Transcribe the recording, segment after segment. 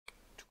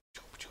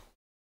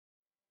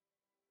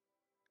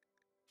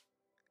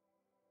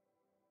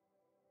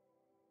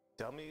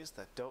Dummies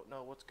that don't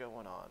know what's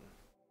going on.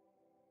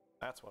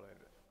 That's what I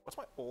did. What's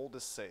my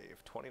oldest save?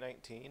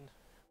 2019?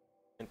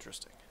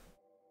 Interesting.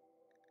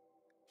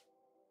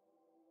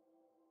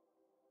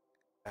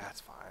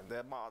 That's fine.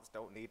 The mods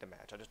don't need to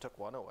match. I just took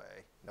one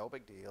away. No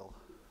big deal.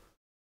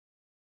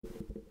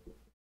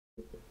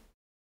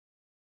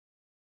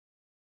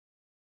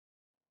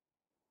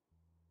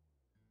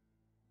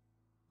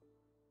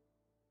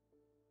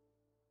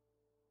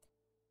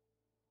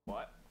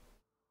 What?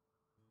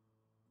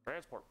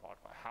 Transport pod.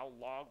 How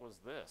long was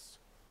this?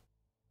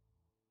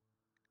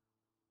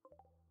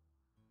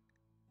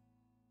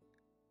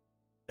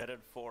 Dead in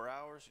 4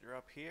 hours, you're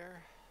up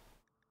here.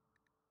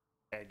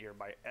 And you're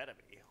my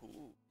enemy.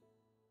 Ooh.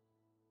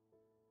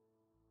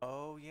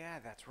 Oh yeah,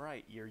 that's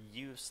right. You're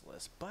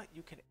useless, but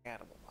you can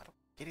animal. I don't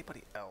think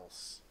anybody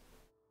else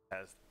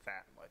has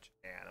that much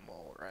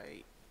animal,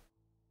 right?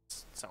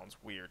 Sounds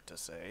weird to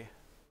say.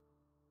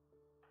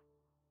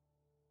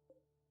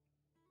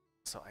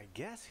 So I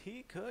guess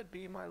he could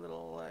be my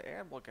little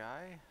animal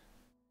guy.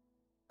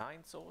 9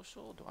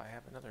 social? Do I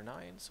have another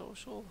 9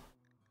 social?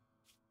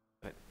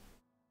 But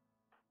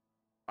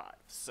 5.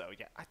 So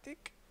yeah, I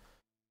think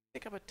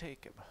I'm gonna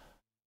take him.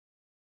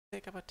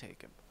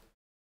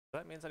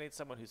 That means I need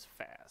someone who's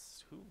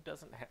fast, who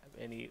doesn't have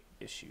any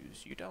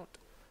issues. You don't.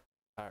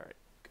 Alright,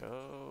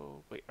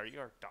 go. Wait, are you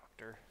our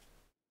doctor?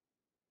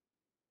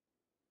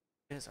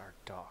 Is our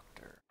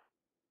doctor.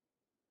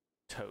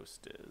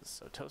 Toast is.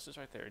 So Toast is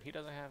right there, and he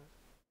doesn't have.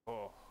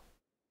 Oh.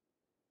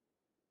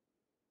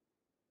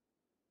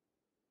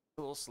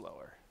 A little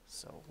slower.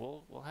 So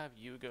we'll have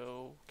you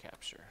go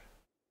capture.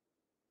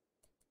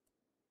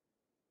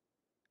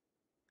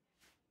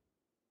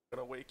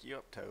 Gonna wake you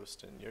up,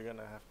 Toast, and you're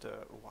gonna have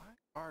to. Why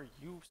are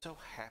you so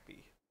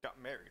happy? Got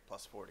married,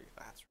 plus 40.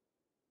 That's.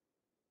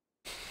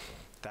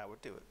 That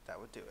would do it. That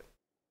would do it.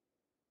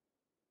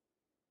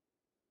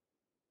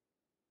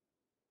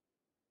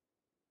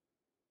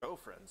 Go,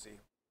 Frenzy.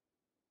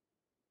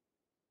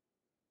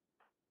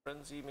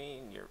 Frenzy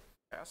mean you're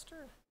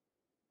faster?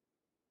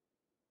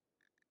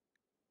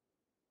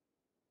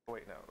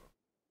 Wait, no.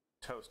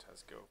 Toast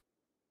has go.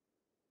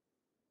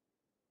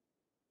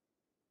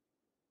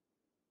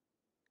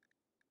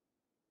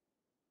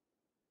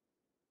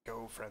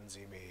 Go,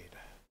 Frenzy Mead.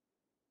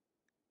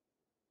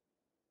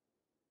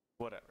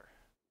 Whatever.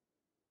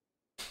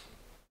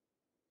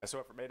 So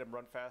if it made him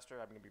run faster,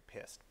 I'm gonna be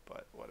pissed,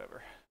 but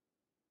whatever.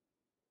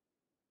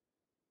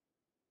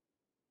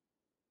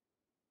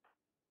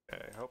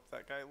 I hope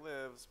that guy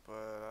lives, but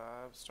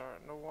I'm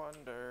starting to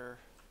wonder.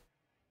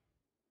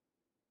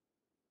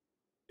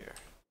 Here.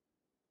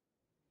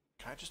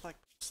 Can I just like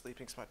put the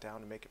sleeping spot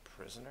down and make it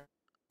prisoner?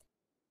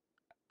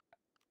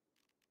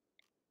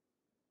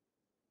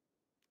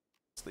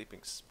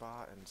 Sleeping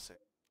spot and say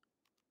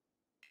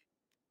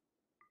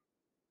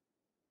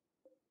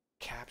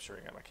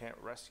capturing him. I can't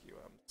rescue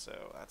him,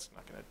 so that's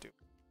not gonna do.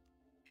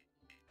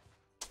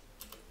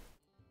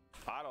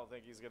 I don't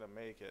think he's gonna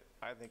make it.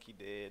 I think he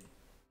did.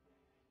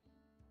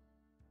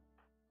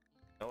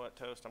 You know what,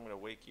 Toast? I'm gonna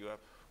wake you up.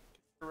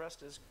 The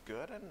rest is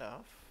good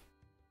enough.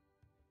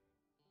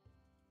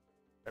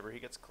 Whenever he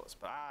gets close,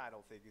 but I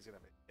don't think he's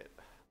gonna make it.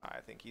 I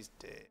think he's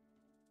dead.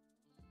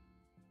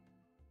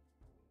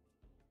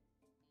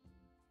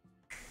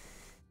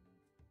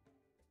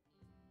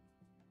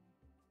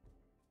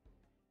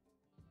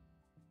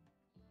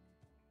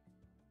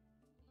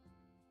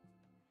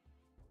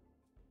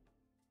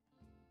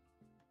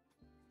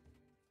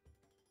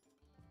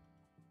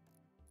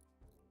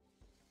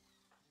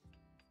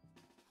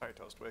 Alright,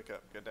 Toast, wake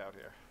up. Get down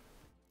here.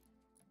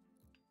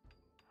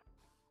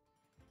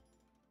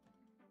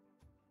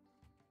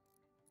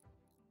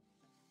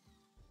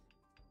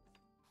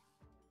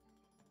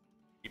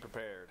 Be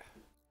prepared.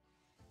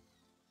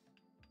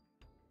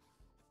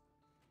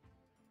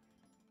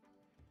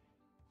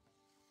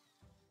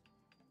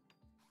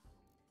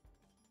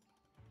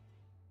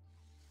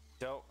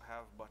 Don't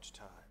have much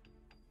time.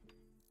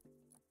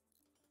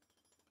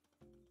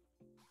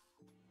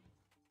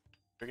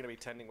 You're gonna be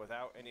tending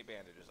without any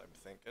bandages, I'm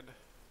thinking.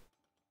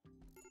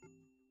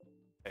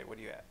 Hey, what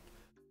are you at?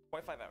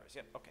 0.5 hours,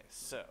 yep, okay,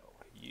 so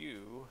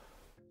you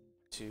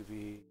to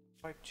be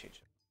quite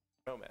change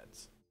it.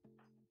 Nomads.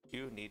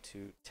 You need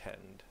to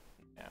tend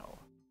now.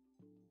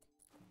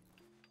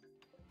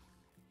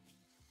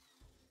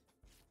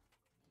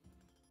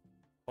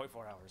 .4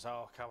 hours,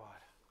 oh come on.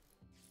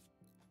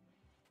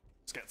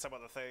 Let's get some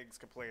of the things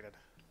completed.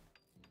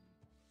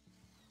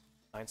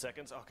 9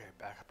 seconds, okay,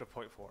 back up to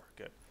 0.4,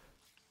 good.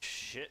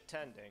 Shit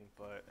tending,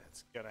 but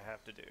it's gonna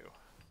have to do.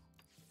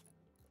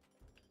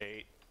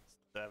 8,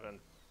 7,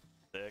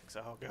 6,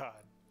 oh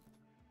god.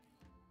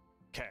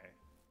 Okay.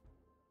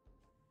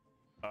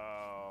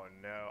 Oh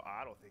no,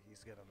 I don't think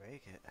he's gonna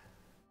make it.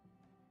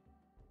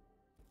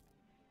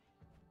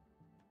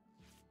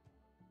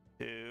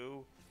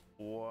 2,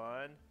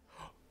 1.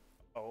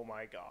 Oh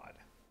my god.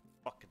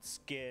 Fucking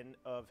skin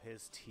of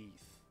his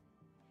teeth.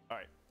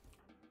 Alright.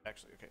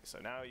 Actually, okay, so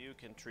now you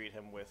can treat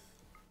him with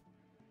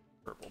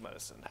purple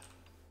medicine.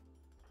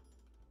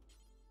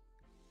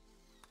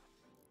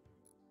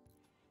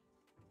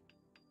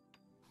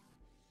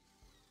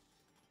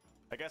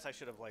 I guess I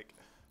should have, like,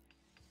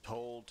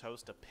 told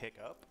Toast to pick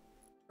up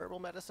herbal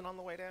medicine on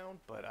the way down,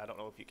 but I don't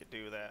know if you could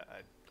do that.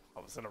 I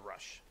was in a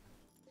rush.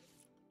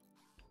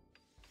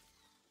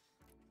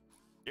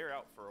 You're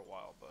out for a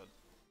while, bud.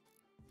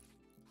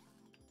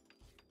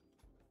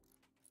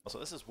 Also,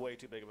 this is way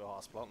too big of a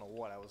hospital. I don't know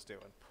what I was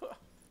doing.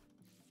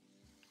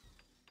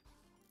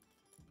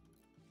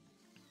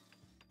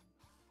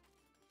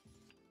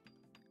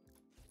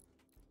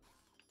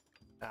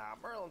 Nah,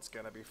 Merlin's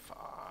gonna be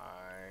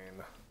fine.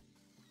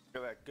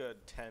 Look at that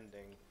good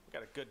tending. We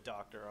got a good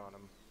doctor on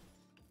him.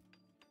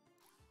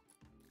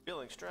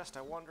 Feeling stressed,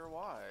 I wonder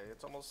why.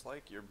 It's almost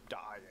like you're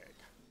dying.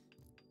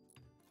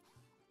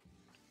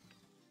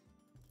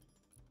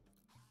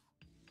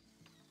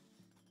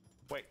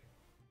 Wait,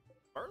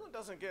 Merlin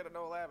doesn't get a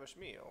no lavish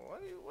meal.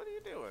 What are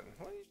you doing?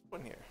 What are you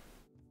doing here?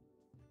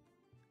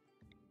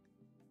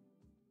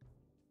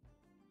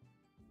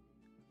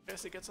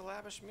 Guess he gets a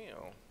lavish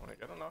meal.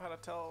 Like, I don't know how to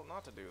tell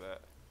not to do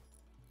that.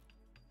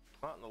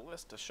 Not on the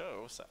list to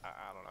show, so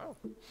I don't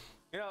know.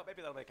 You know,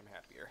 maybe that'll make him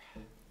happier.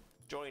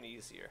 Join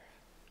easier.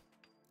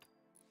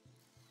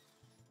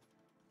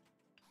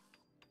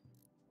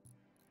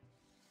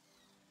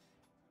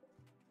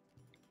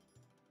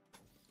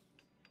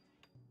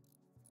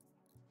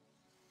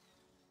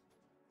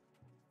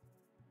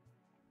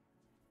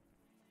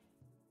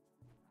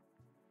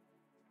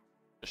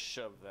 Just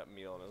shove that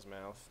meal in his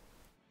mouth.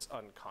 His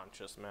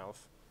unconscious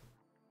mouth.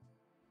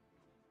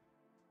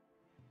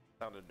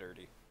 Sounded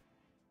dirty.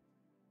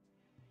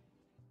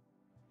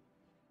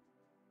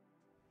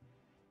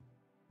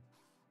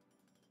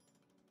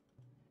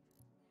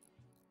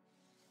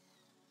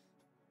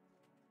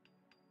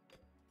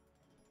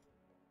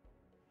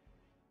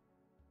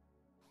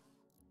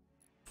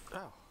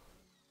 Oh.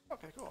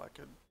 Okay, cool. I could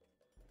get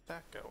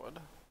that going.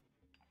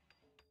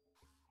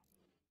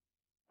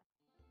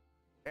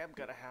 I'm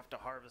gonna have to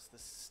harvest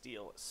this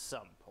steel at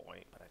some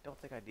point, but I don't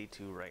think I need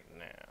to right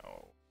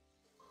now.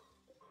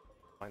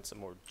 Find some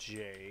more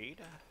jade.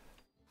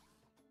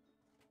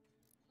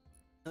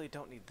 Really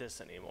don't need this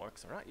anymore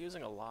because I'm not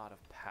using a lot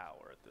of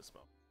power at this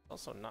moment.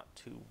 Also not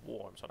too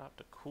warm, so I don't have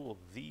to cool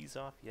these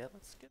off yet.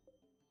 Let's get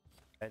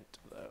vent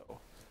though,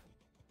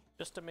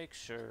 just to make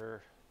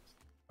sure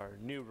our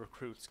new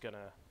recruit's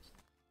gonna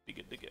be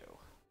good to go.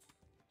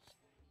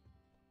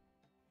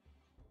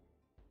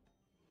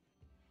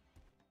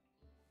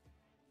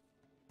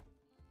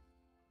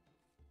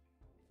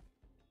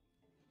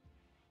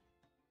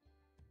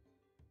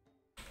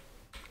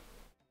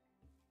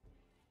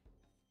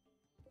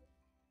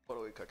 What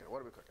are we cooking?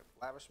 What are we cooking?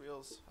 Lavish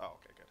meals? Oh,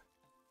 okay, good.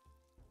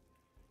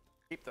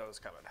 Keep those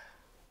coming.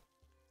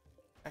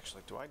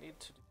 Actually, do I need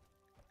to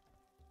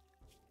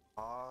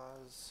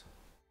pause?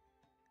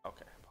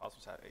 Okay, pause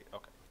was at 8.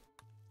 Okay.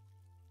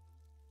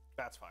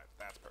 That's fine.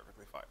 That's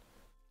perfectly fine.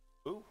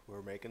 Ooh,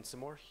 we're making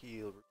some more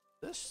heal.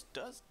 This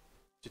does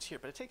it's here,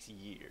 but it takes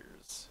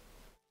years.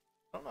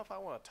 I don't know if I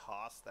want to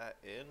toss that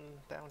in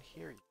down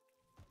here.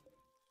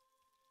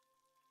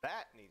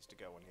 That needs to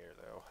go in here,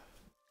 though.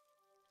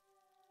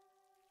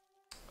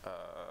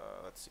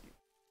 Let's see.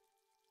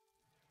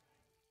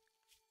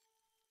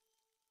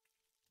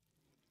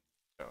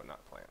 No,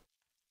 not plant.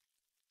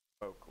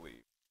 Oak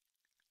leaf.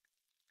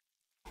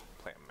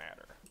 Plant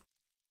matter.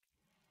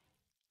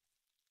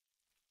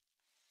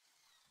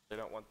 They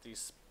don't want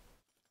these.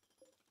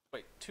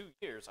 Wait, 2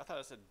 years? I thought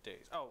I said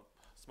days. Oh,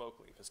 smoke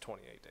leaf is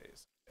 28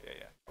 days.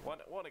 Yeah. I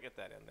want to get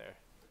that in there.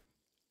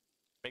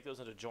 Make those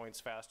into joints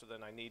faster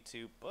than I need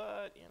to,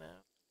 but, you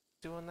know,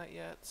 doing that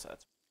yet, so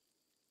that's.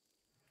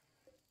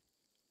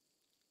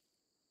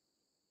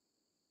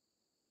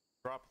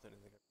 Drop with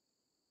anything.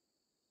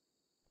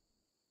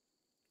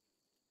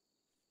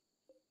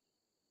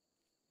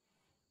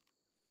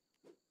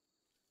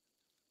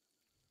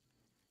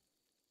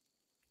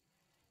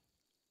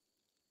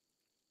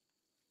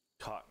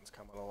 Cotton's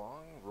coming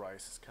along,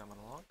 rice is coming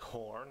along,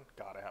 corn,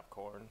 gotta have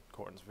corn.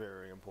 Corn's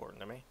very important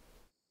to me.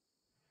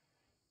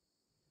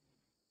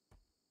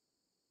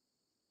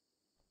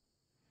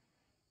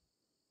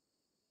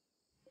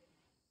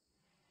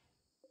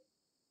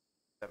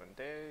 Seven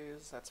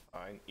days, that's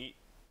fine. Eat,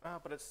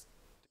 but it's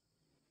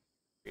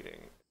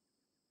eating.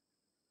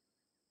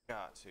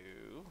 Got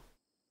to.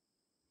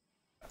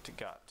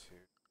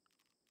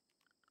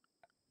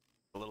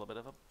 A little bit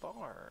of a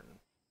barn.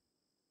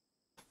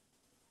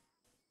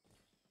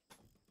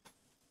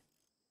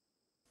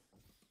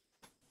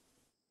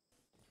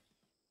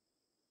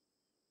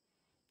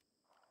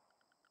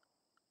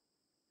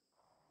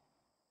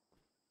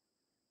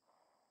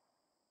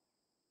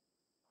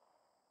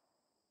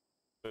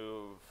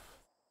 Move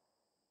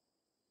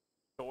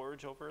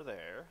storage over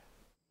there.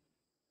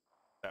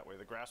 That way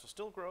the grass will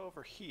still grow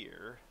over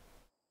here.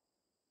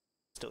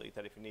 Still eat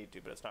that if you need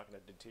to, but it's not going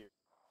to deteriorate.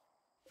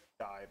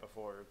 Die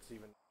before it's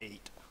even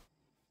 8.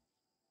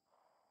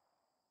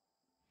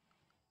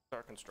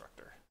 Our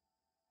constructor.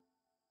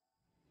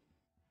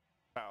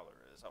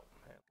 Fowler is, oh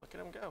man, look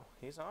at him go.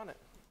 He's on it.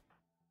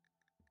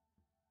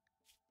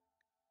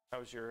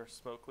 How's your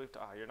smoke leaf?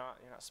 Ah, you're not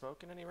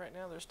smoking any right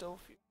now? There's still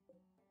a few.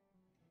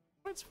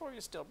 points for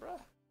you still, bruh.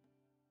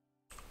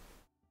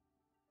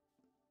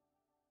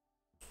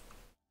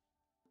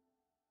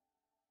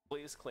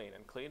 Please clean,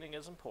 and cleaning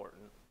is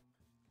important.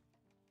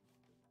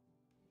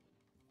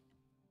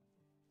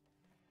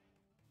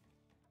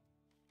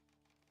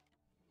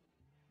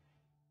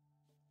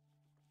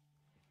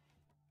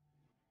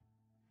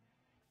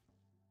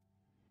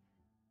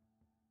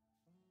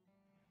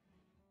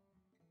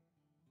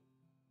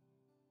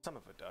 Some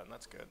of it done,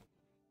 that's good.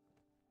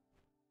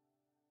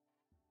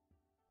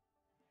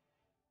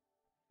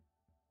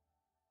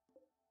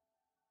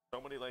 So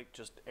many, like,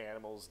 just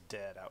animals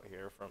dead out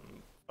here from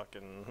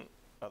fucking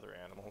other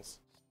animals.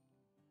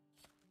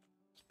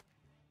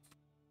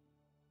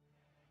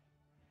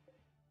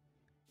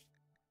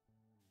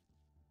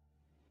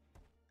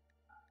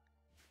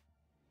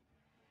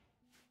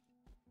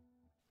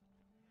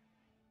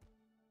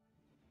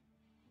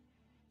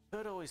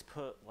 Could always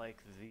put,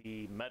 like,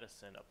 the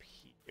medicine up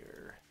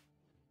here.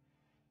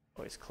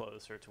 Always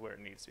closer to where it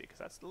needs to be, because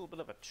that's a little bit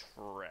of a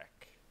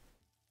trek.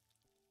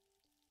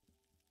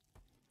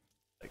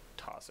 Like,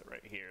 toss it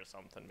right here or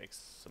something, make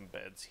some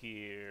beds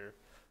here.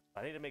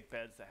 I need to make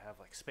beds that have,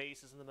 like,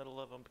 spaces in the middle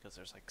of them, because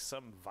there's, like,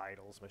 some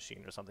vitals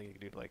machine or something you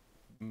can do to, like,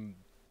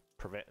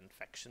 prevent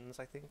infections,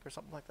 I think, or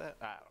something like that.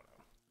 I don't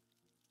know.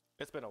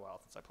 It's been a while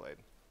since I played.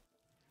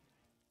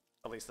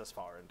 At least this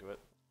far into it.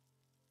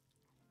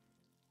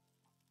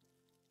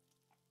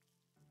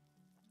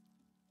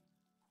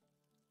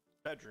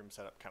 Bedroom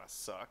setup kind of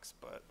sucks,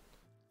 but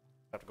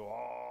I have to go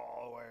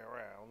all the way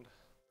around.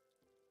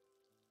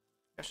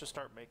 I should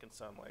start making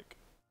some, like,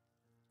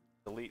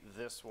 delete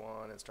this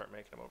one and start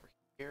making them over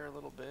here a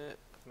little bit.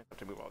 I have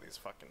to move all these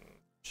fucking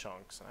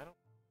chunks, and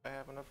I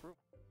have enough room.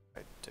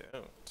 I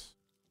don't.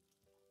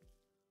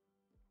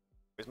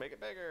 Always make it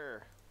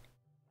bigger.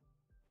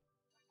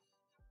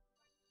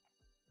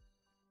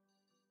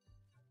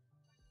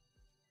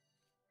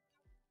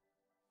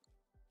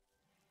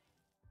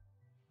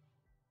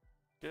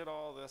 Get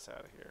all this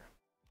out of here.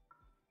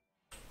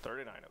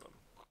 39 of them.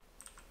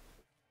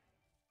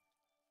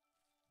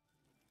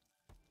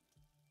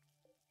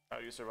 How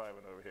are you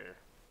surviving over here?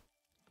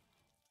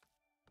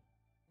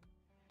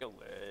 You'll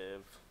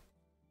live.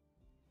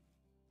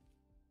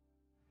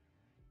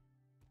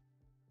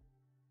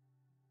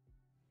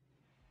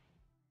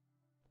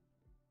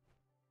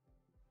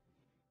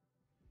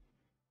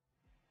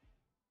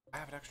 I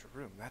have an extra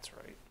room, that's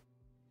right.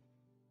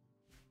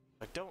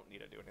 I don't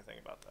need to do anything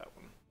about that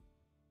one.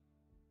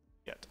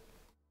 Yet.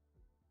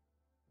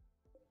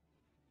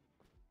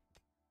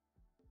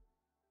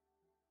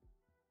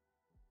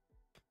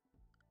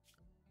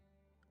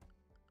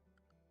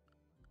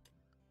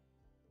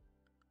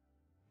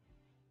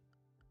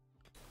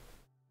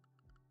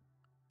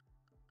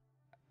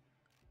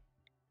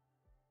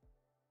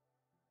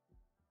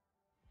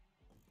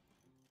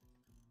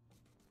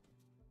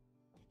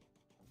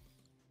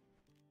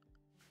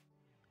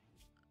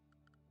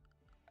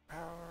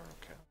 Power,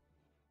 okay.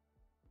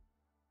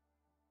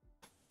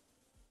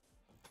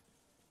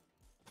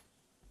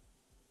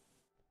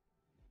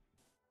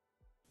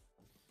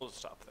 We'll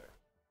just stop there.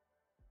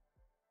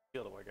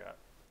 Steel do I got?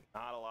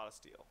 Not a lot of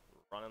steel.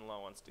 Running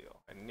low on steel.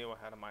 I knew I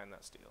had to mine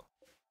that steel.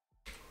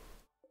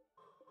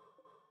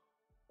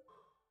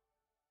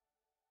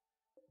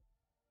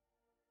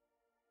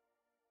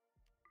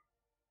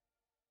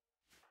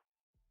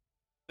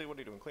 What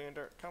are you doing? Cleaning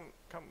dirt?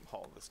 Come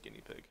haul this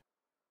guinea pig.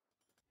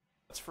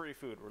 That's free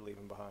food we're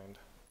leaving behind.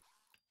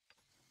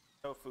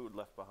 No food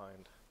left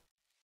behind.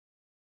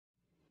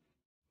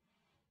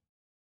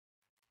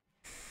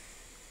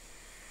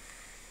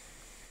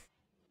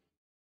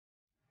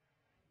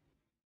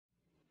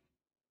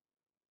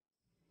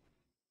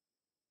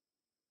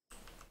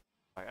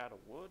 Am I out of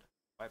wood?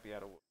 Might be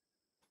out of wood.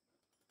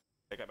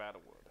 I think I'm out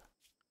of wood.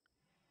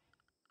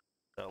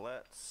 So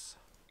let's...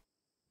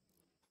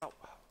 Oh,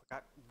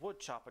 got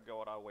wood chopping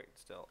going on. Wait,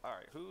 still.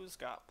 Alright, who's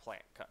got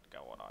plant cut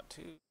going on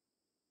too?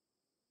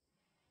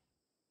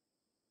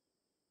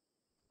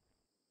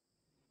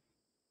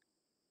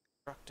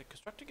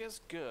 Constructing is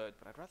good,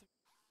 but I'd rather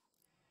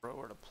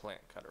grower to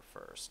plant cutter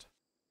first.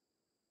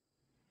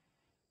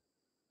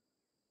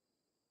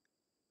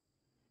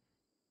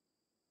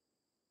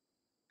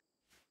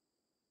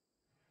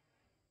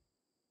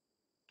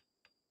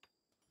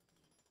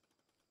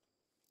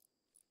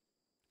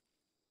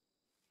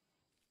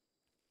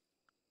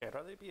 Yeah, I'd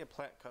rather be a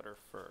plant cutter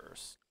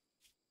first.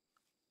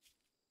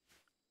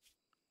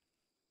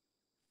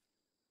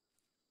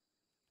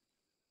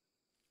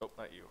 Nope,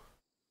 not you.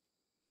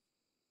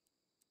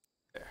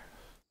 There.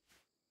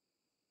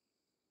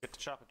 Get to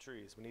chopping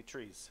trees. We need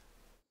trees.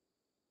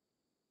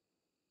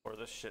 Or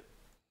this shit.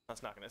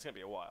 That's not gonna. It's gonna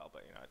be a while,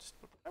 but you know,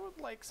 I would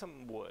like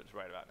some wood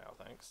right about now.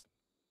 Thanks.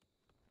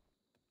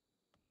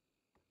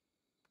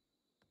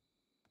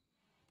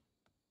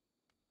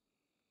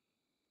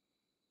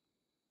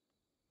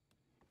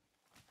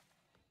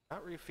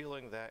 Not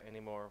refueling that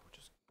anymore. We're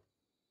just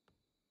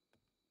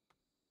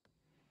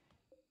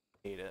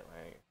need it.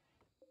 Right?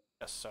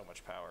 That's so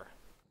much power.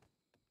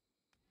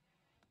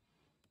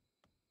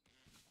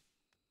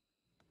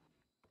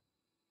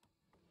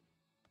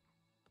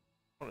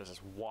 What is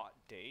this? Watt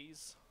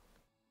days?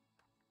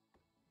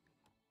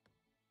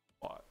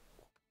 Watt.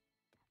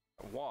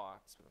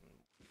 Watts.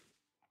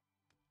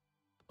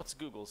 What's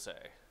Google say?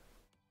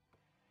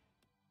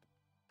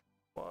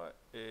 What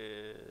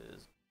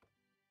is...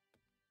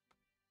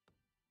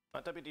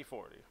 Not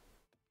WD-40.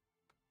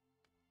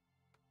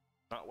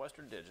 Not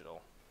Western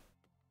Digital.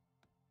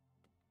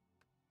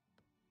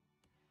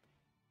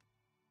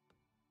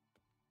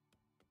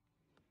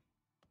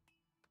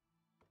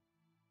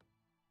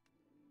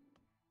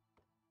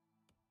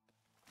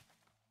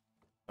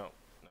 Oh,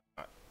 no,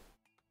 not.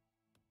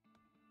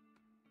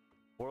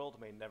 World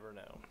may never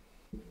know.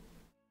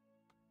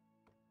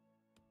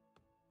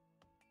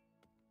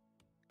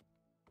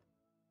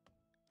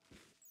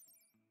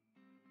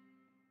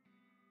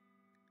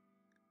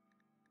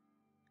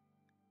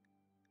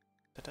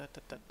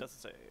 Doesn't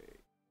say.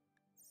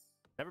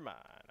 Never mind,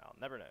 I'll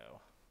never know.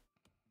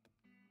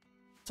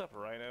 What's up,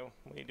 Rhino?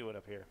 What are you doing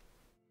up here?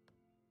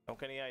 Don't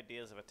get any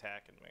ideas of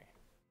attacking me.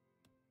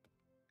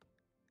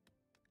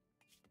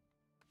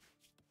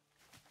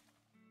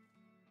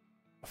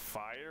 A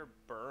fire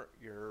burnt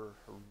your...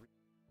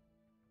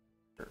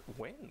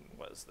 When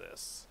was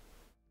this?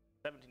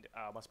 17...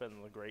 must have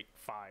been the Great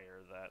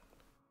Fire that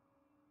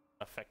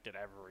affected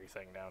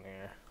everything down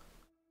here.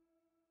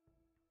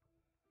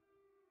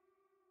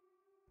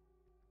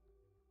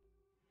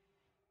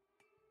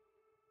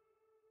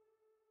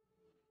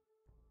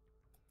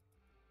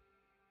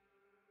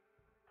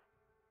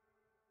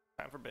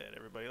 Time for bed,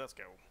 everybody. Let's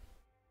go.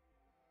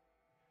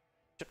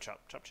 Chip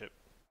chop, chop chip.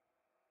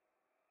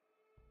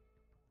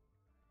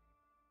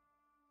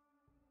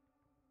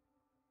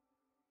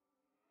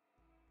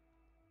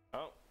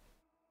 Oh,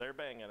 they're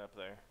banging up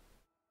there.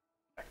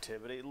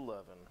 Activity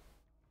 11.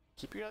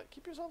 Keep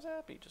yourselves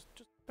happy. Just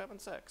having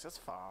sex. That's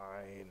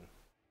fine.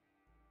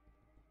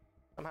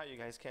 Somehow you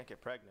guys can't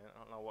get pregnant. I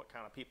don't know what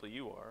kind of people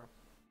you are.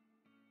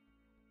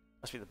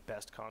 Must be the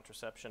best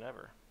contraception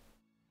ever.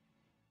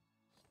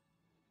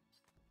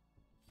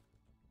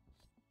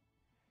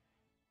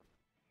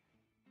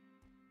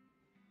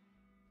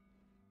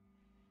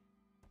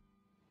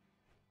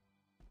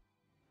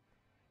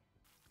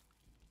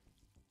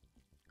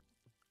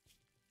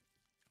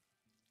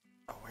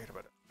 Oh, wait a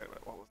minute.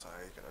 What was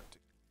I gonna do?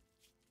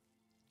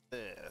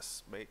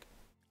 This. Make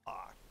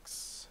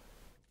blocks.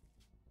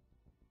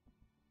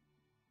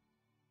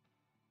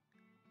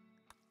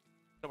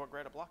 No more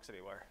granite blocks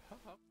anywhere.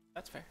 Oh,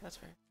 that's fair. That's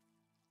fair.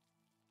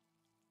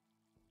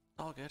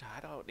 All good.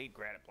 I don't need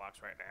granite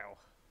blocks right now.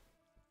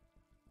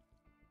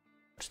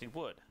 I just need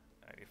wood.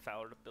 I need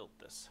Fowler to build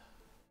this.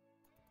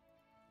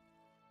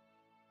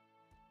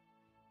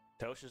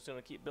 Tosh is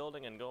gonna keep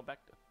building and going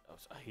back to... Oh,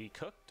 so he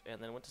cooked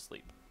and then went to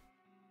sleep.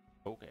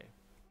 Okay.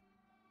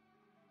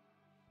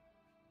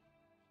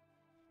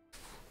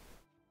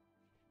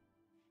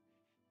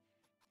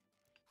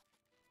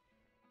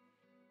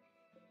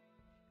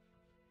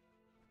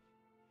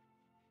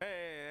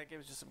 Hey, that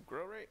gives you some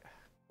grow rate.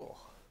 Cool.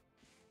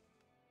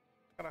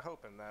 Kinda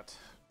hoping that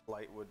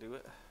light would do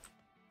it.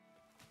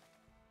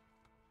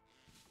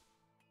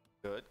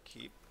 Good.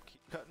 Keep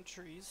cutting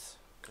trees.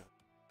 Good.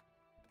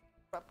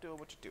 Stop doing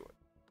what you're doing.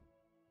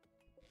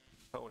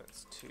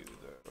 Components too,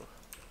 though.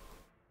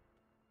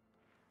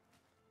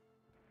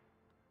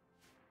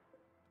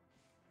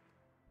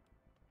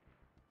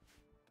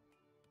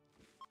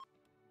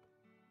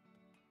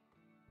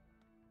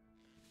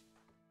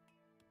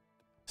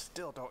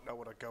 Still don't know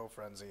what a go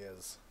frenzy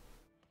is.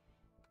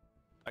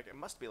 Like, it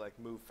must be like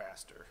move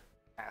faster.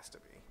 Has to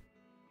be.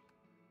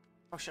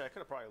 Oh shit, I could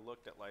have probably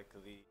looked at like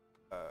the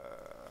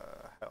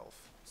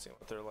health. See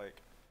what their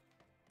like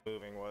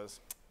moving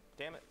was.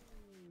 Damn it.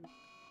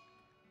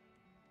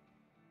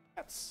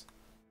 That's...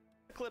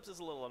 Eclipse is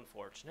a little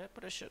unfortunate,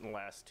 but it shouldn't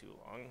last too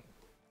long.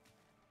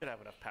 Should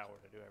have enough power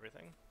to do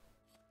everything.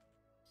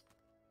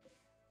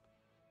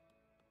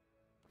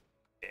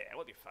 Yeah,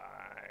 we'll be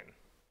fine.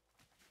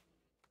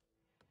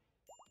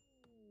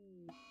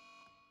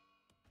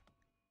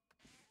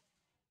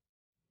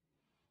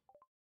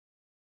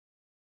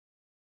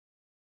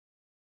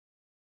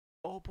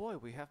 Oh boy,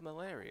 we have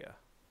malaria.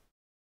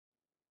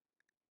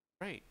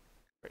 Great.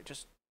 Great,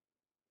 just...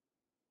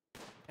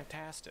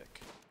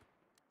 fantastic.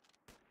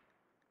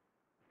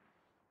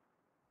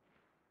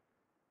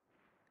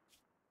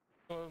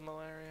 Oh,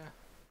 malaria.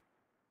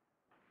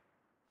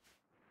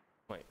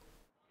 Wait.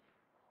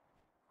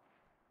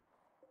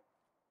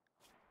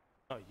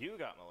 Oh, you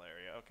got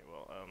malaria. Okay,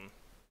 well,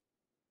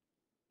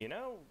 you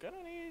know,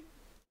 gonna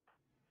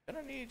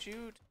need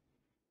you to...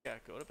 Yeah,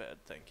 go to bed,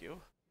 thank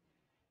you.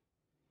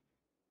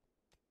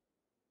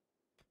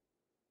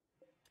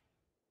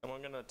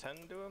 Someone gonna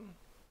attend to him?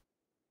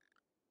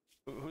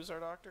 Who's our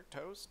doctor?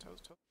 Toast?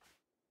 Toast?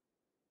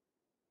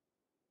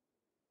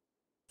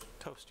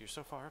 Toast, you're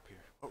so far up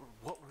here.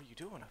 What were you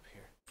doing up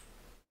here?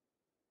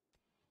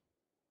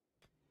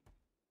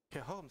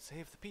 Get home,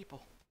 save the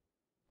people.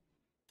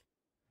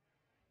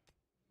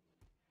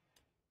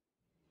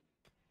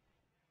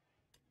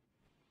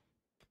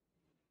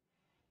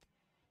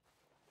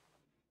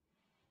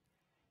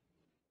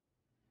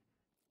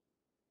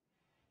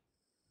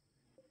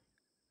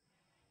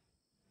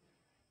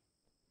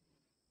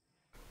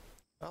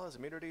 Well, his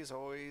immunity is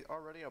always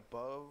already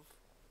above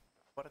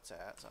what it's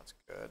at, so that's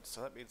good.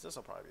 So that means this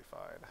will probably be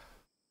fine.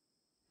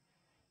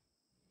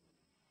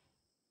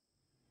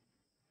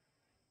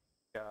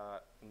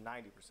 Got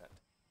 90%.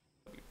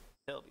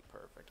 He'll be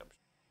perfect, I'm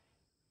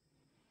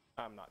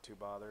sure. I'm not too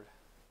bothered.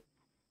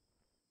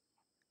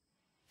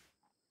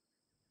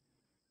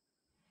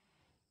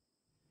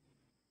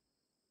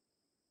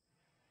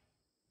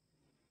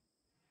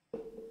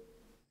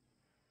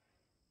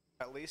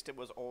 At least it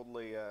was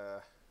only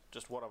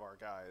just one of our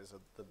guys,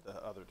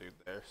 the other dude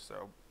there,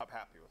 so I'm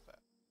happy with that.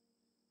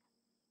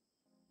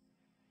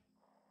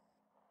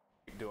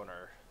 Keep doing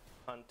our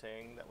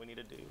hunting that we need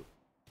to do.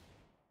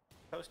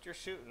 Toast your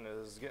shooting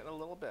is getting a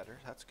little better,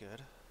 that's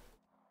good.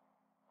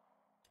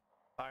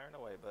 Firing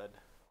away, bud.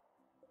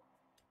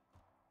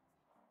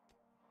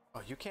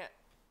 Oh, you can't,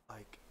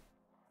 like,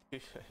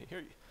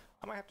 here,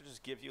 I might have to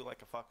just give you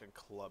like a fucking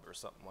club or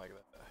something like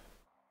that.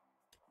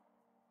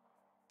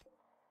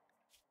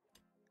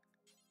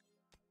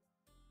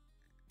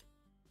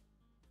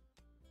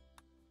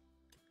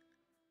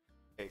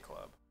 A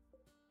club.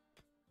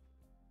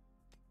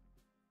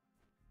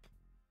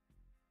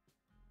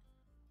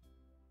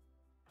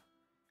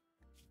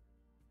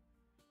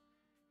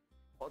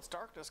 Well, it's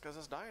darkness because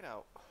it's night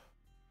out.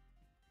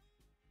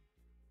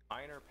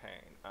 Minor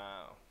pain.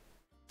 Oh.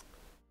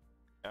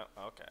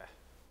 Oh, okay.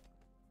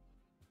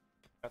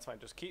 That's fine.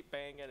 Just keep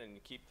banging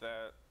and keep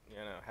that, you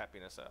know,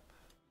 happiness up.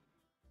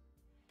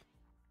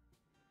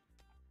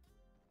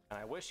 And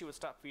I wish you would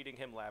stop feeding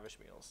him lavish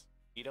meals.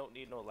 You don't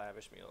need no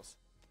lavish meals.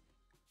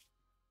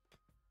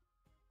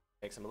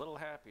 Makes him a little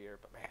happier,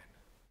 but man.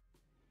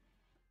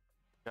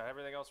 Got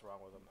everything else wrong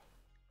with him.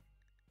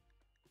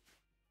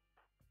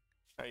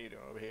 How you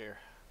doing over here?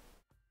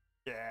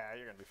 Yeah,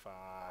 you're gonna be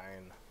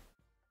fine.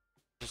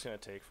 It's just gonna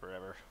take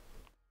forever.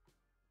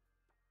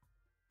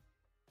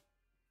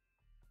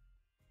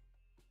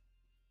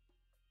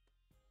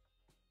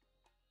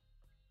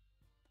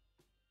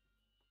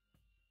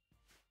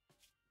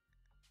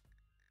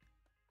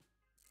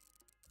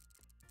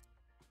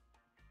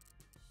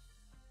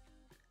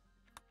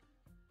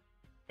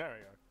 There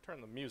we go.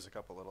 Turn the music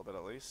up a little bit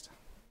at least.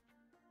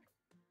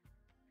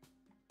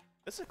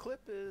 This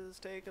eclipse is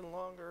taking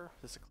longer.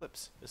 This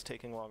eclipse is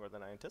taking longer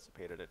than I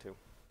anticipated it to.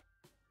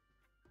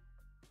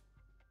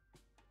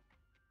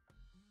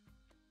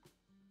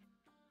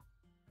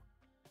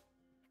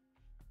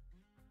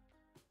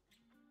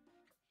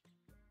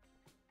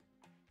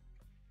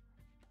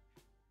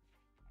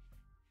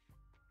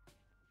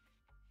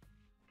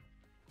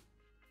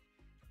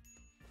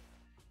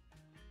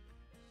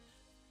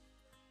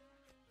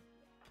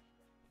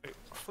 Wait,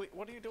 Fleet,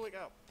 what are you doing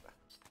up?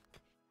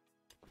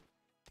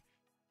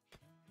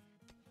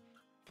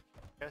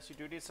 Yes, you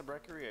do need some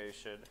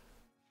recreation.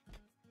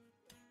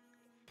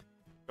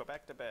 Go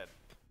back to bed.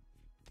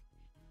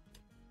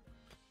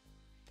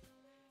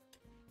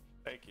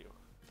 Thank you.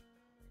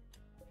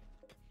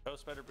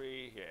 Toast better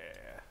be,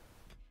 yeah.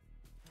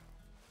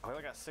 I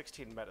only got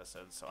 16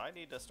 medicine, so I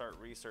need to start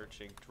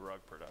researching drug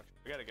production.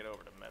 We gotta get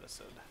over to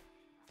medicine.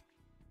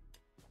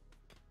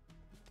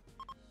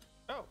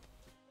 Oh,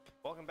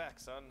 welcome back,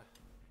 son.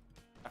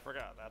 I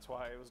forgot, that's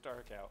why it was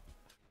dark out.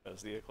 That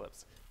was the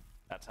eclipse.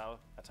 That's how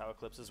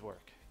eclipses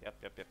work. Yep.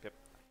 You're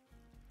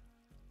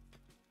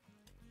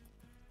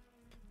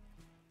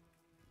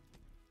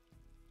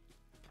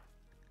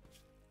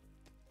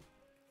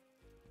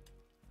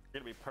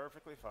gonna be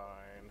perfectly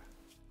fine.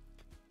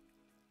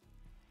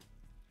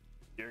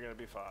 You're gonna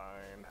be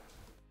fine.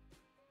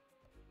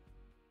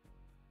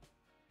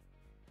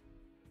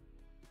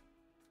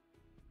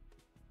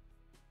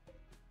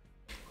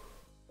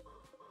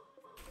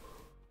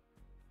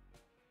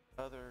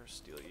 Other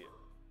steel you.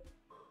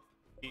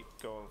 Keep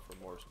going for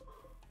more.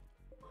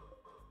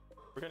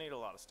 We're gonna need a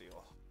lot of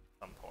steel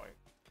at some point.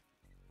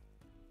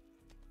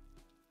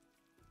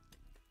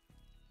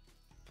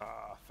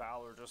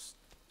 Fowler just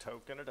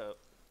toking it up.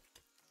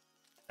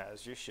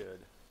 As you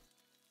should.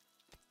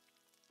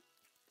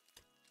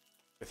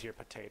 With your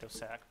potato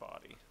sack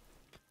body.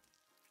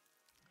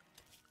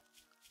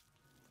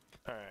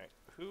 Alright,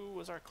 who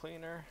was our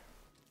cleaner?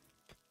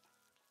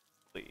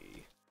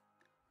 Lee.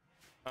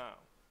 Oh.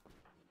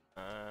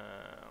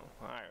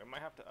 Alright, we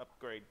might have to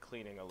upgrade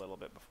cleaning a little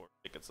bit before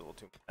it gets a little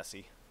too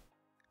messy.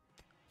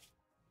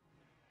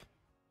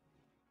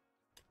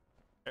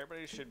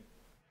 Everybody should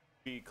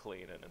be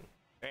cleaning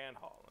and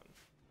hauling.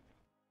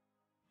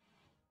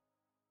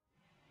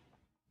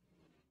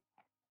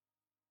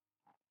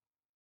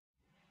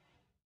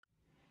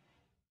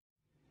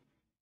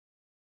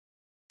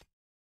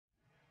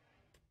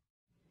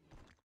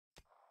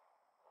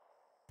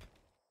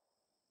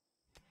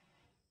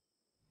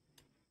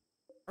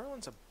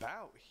 Everyone's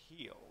about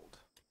healed.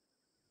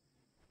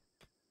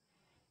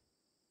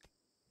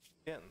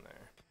 Getting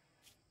there.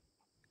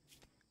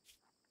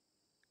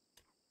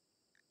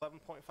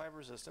 11.5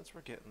 resistance,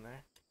 we're getting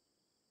there.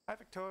 Hi,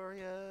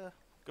 Victoria.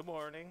 Good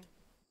morning.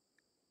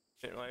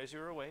 Didn't realize you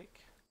were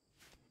awake.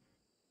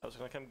 I was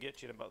gonna come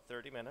get you in about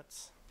 30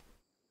 minutes.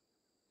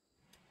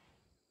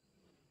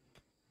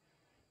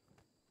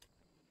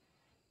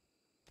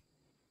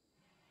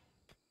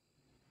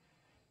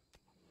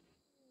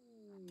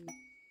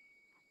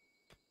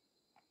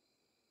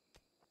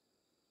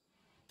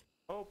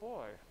 Oh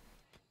boy.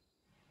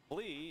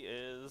 Flea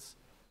is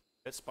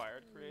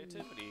inspired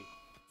creativity.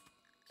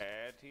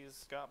 And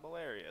he's got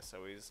malaria,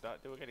 so he's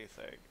not doing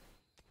anything.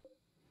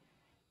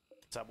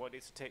 Someone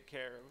needs to take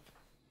care of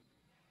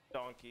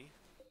Donkey.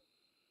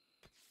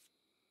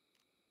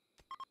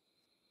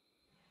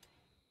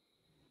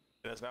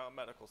 It is now a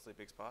medical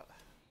sleeping spot.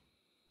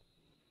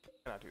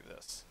 Can I do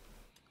this?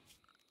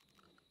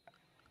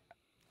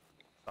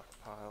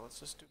 Stockpile,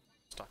 let's just do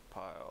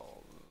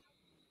stockpile.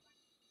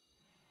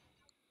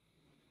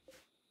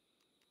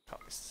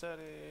 Copy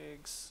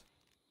settings.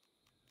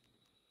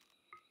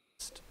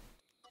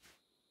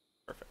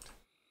 Perfect.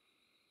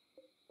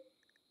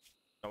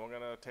 And we're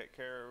gonna take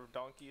care of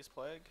Donkey's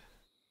plague.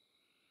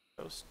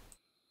 Ghost.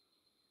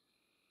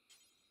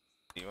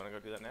 Do you wanna go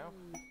do that now?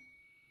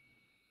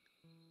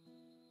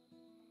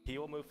 He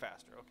will move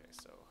faster. Okay,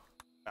 so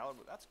Fallon,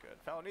 that's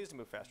good. Fallon needs to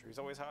move faster. He's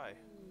always high.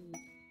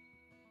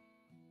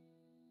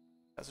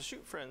 Has a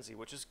shoot frenzy,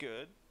 which is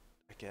good,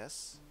 I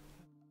guess.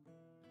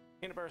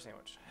 Peanut butter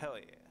sandwich. Hell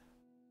yeah.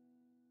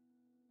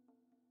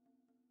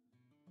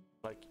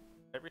 Like,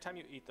 every time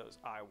you eat those,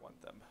 I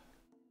want them.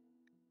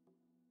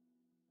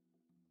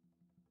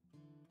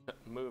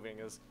 Moving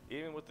is,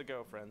 even with the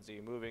go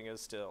frenzy, moving is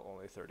still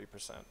only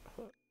 30%.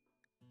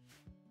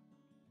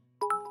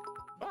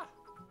 Ah!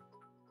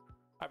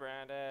 Hi,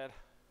 Brandon.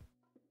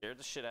 Scared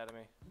the shit out of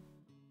me.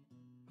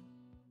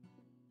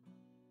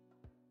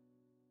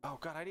 Oh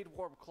god, I need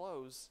warm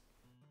clothes.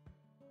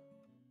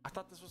 I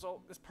thought this was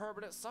all this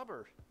permanent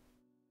summer.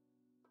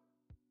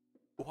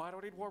 Why do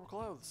I need warm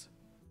clothes?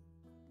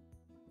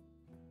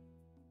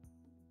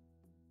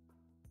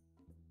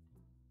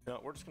 No,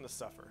 we're just gonna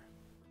suffer.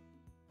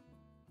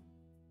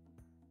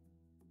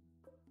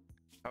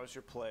 How's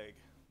your plague,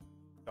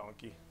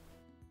 Donkey?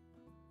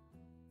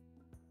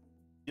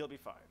 You'll be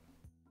fine.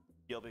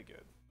 You'll be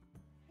good.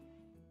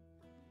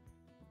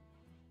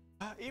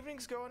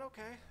 Evening's going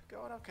okay.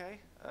 Going okay.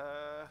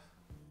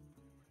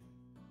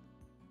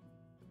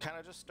 Kind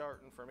of just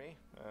starting for me.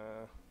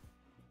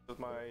 This is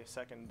my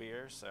second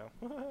beer, so.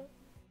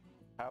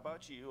 How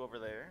about you over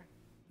there?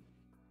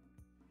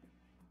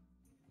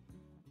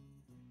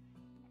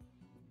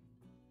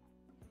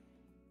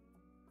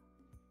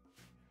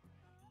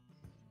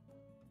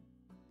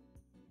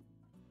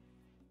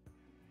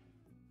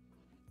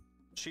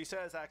 She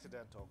says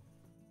accidental.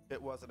 It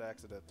wasn't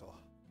accidental.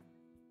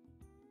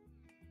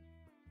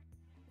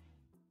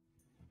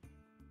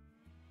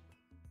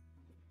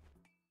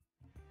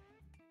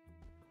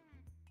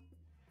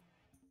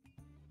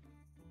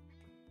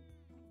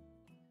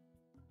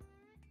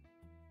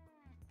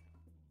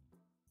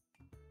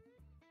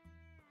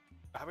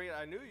 I mean,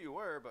 I knew you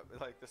were, but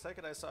like the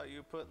second I saw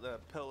you put the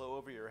pillow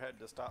over your head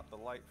to stop the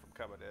light from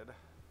coming in.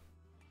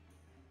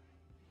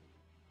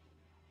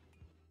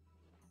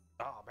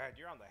 Oh man,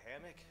 you're on the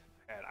hammock?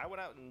 And I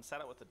went out and sat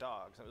out with the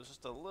dogs. It was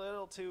just a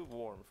little too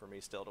warm for me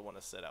still to want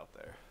to sit out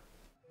there.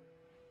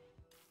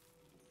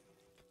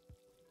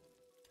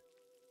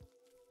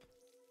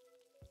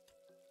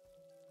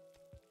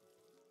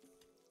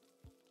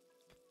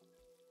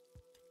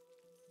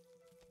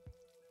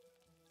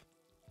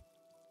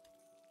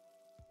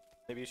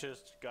 Maybe you should have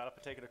just got up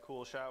and taken a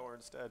cool shower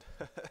instead.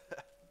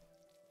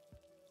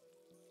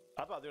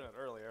 I thought doing it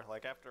earlier,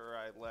 like after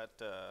I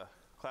let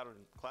Cloud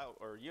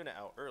or Unit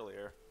out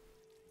earlier,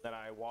 then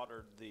I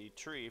watered the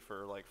tree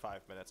for like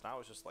 5 minutes, and I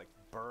was just like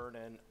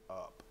burning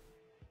up.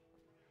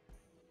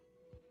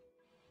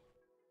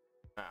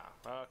 Ah,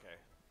 okay,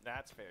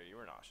 that's fair. You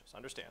were nauseous,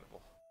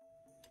 understandable.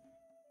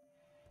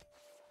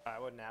 I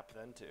would nap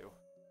then too.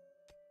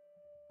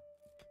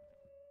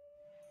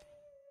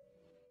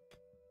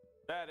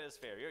 That is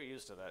fair. You're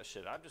used to that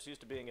shit. I'm just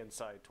used to being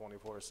inside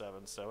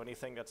 24/7, so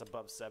anything that's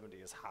above 70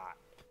 is hot.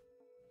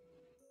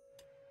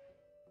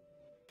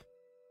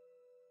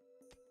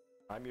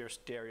 I'm your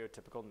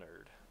stereotypical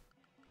nerd.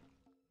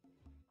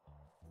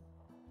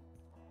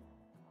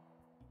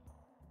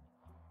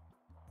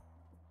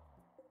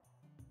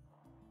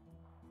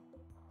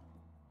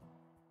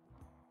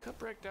 Could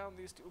break down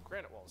these two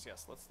granite walls.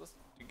 Yes, let's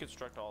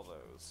deconstruct all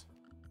those.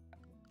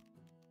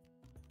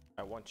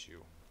 I want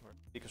you.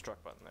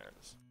 Deconstruct button. There it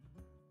is.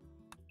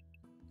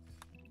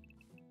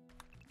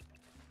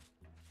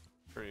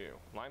 For you.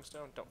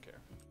 Limestone? Don't care.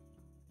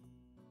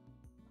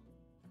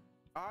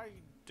 I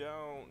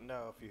don't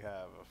know if you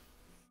have a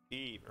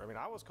fever. I mean,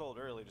 I was cold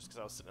early just because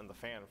I was sitting in the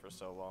fan for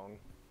so long.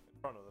 In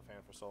front of the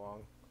fan for so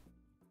long.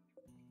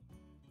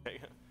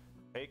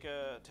 Take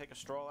a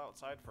stroll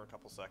outside for a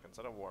couple seconds.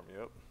 That'll warm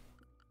you up.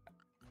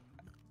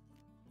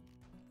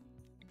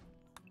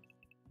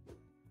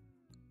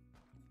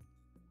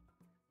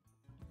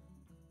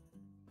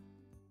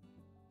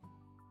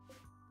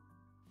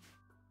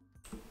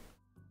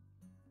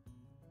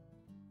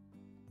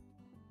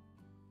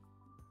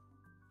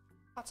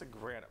 Lots of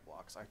granite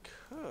blocks. I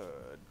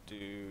could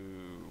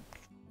do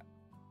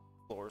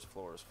floors,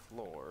 floors,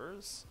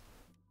 floors.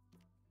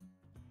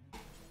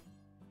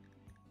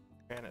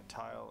 Granite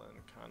tile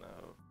and kind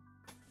of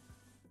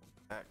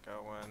that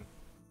going.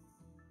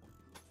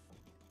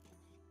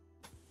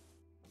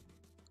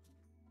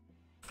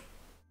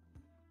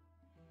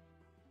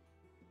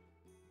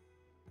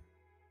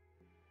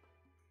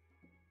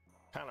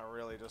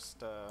 really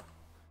just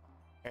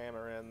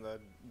hammer in the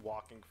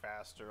walking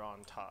faster on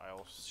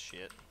tile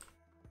shit.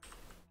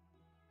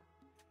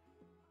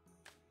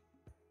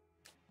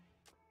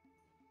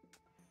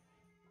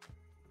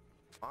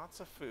 Lots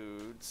of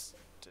foods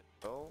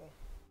still.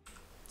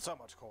 So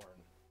much corn.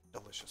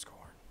 Delicious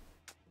corn.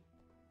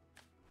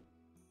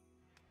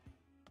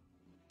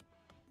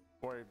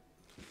 Worried.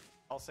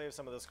 I'll save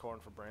some of this corn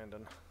for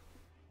Brandon.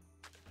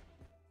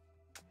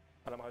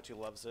 I don't know how much he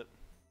loves it.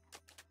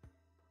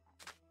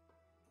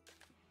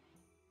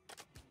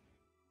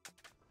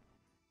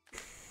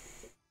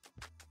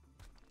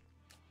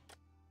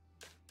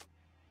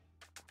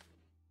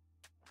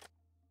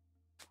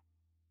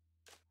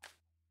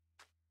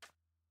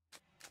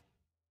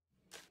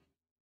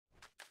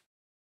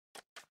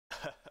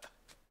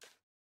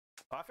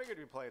 I figured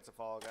we'd play It's a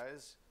Fall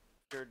Guys.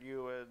 Figured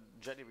you and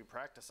Jenny be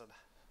practicing.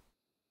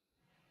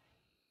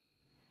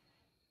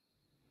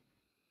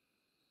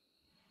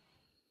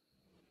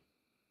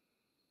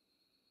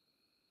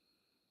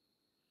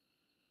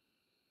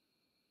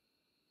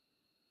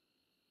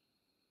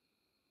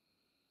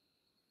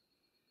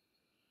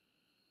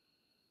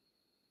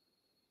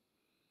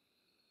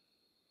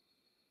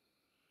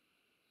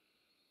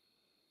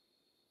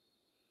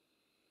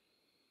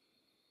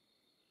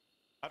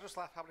 I just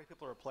laugh how many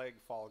people are playing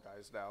Fall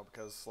Guys now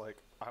because, like,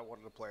 I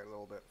wanted to play a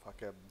little bit.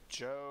 Fucking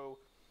Joe,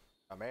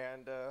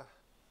 Amanda,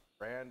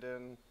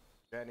 Brandon,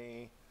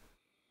 Jenny,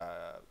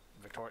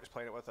 Victoria's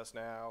playing it with us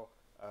now.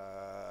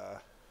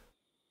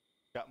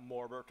 Got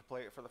Morbert to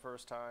play it for the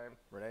first time.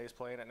 Renee's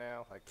playing it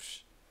now. Like,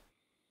 psh,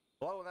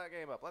 blowing that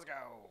game up. Let's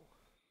go.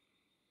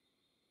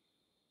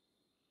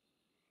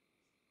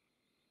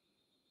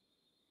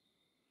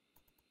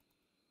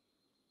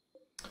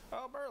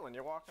 Oh, Merlin,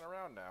 you're walking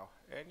around now,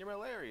 and your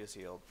malaria's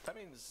healed. That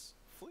means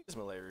Flea's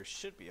malaria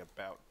should be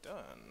about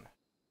done.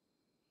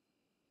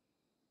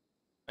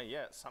 Not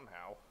yet,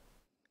 somehow.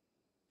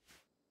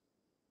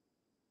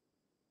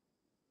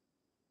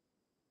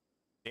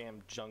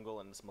 Damn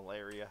jungle and this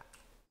malaria.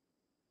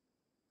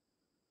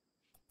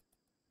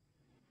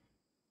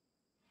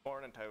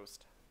 Corn and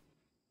toast.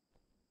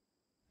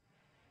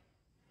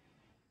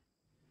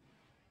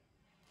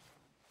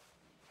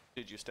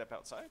 Did you step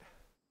outside?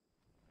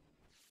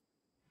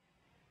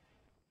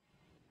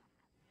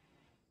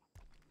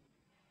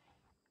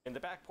 And the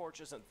back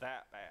porch isn't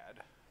that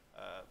bad,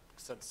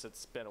 since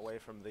it's been away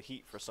from the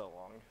heat for so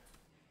long.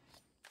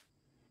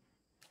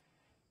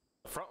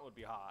 The front would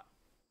be hot,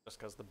 just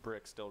because the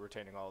brick's still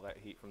retaining all that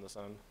heat from the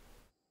sun.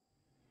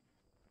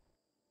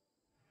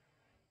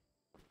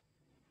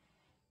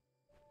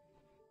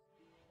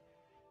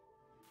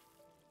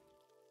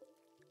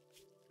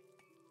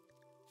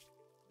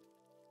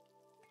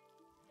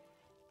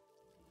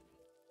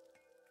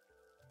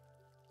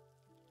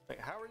 Wait,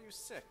 how are you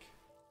sick?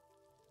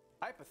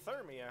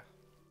 Hypothermia?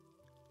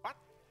 What?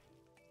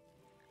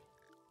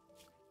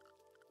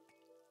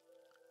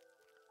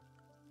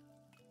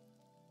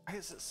 Why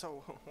is it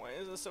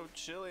so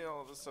chilly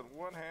all of a sudden?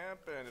 What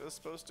happened? It was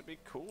supposed to be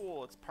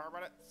cool. It's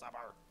permanent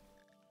summer.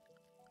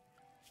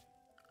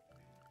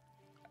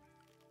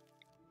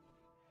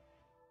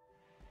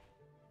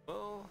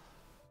 Well,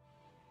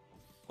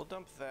 we'll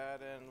dump that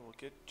in. We'll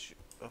get you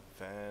a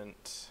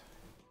vent.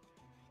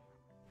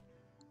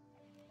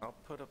 I'll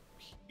put a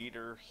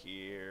heater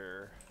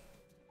here.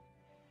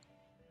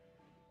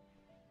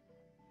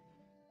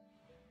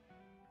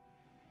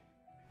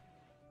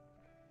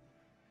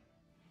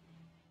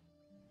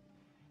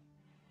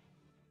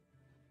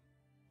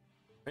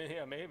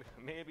 Yeah,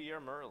 maybe you're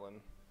Merlin.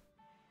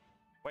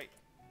 Wait,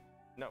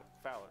 no,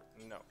 Fowler,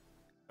 no,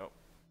 nope.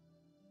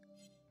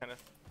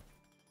 Kenneth,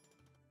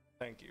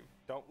 thank you.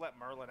 Don't let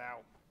Merlin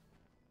out.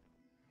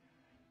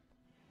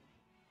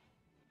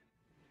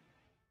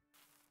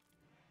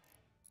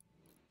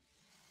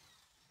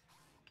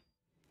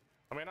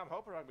 I mean, I'm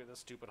hoping I'll be this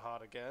stupid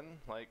hot again.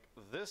 Like,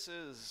 this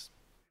is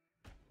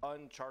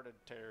uncharted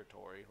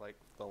territory. Like,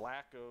 the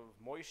lack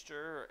of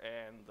moisture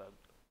and the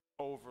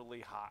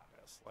overly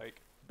hotness.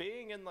 Like,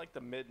 being in, like,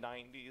 the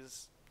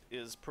mid-90s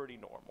is pretty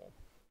normal.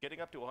 Getting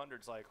up to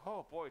 100's like,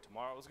 oh boy,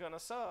 tomorrow's gonna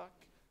suck.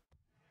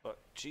 But,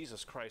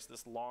 Jesus Christ,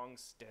 this long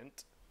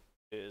stint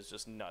is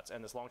just nuts.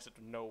 And this long stint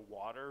of no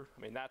water,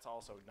 I mean, that's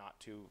also not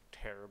too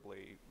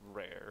terribly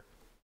rare.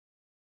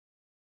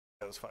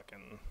 Those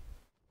fucking...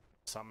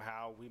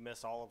 Somehow we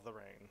miss all of the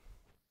rain.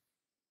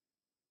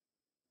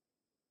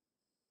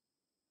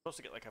 Supposed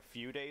to get like a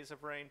few days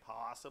of rain,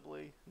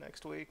 possibly,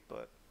 next week,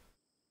 but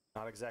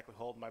not exactly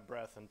holding my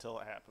breath until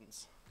it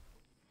happens.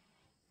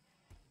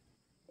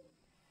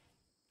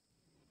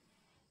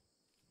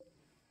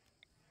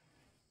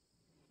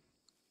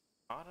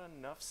 Not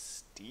enough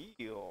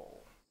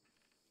steel.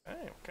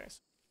 Hey, okay, so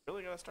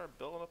really gotta start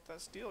building up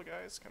that steel,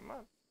 guys. Come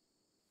on.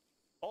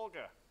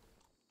 Olga!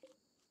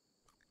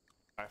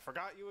 I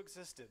forgot you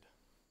existed.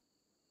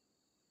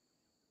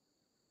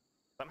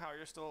 Somehow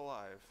you're still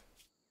alive.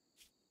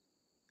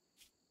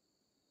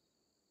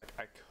 Like,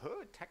 I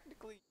could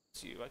technically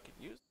use you. I could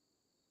use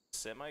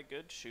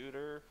semi-good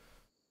shooter,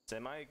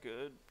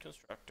 semi-good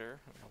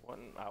constructor.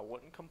 I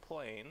wouldn't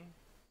complain.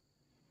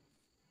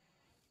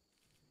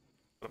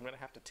 But I'm gonna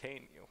have to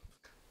tame you.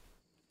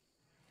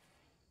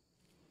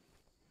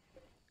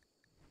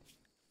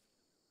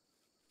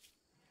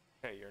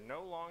 Okay, you're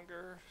no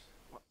longer...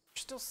 What?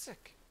 You're still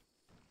sick.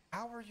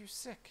 How are you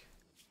sick?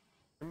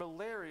 Your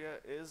malaria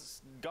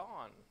is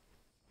gone.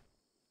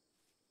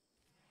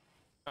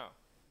 Oh.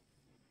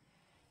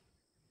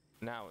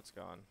 Now it's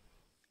gone.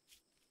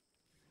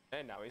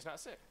 And now he's not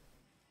sick.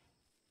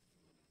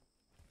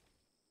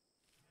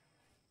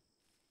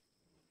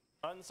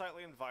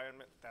 Unsightly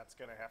environment, that's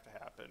gonna have to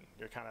happen.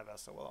 You're kind of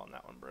SOL on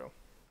that one, bro.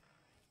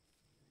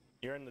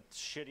 You're in the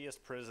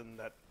shittiest prison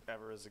that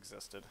ever has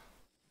existed.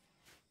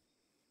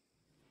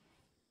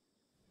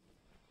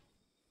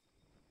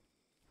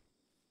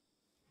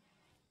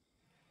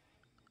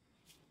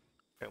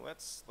 Okay,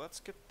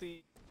 let's get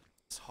the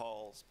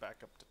halls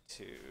back up to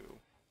 2.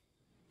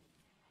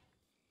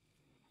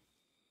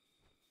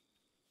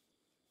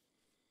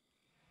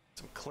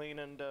 Some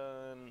cleaning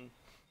done.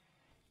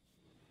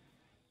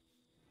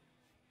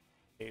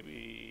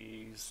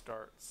 Maybe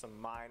start some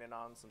mining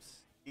on some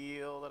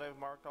steel that I've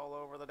marked all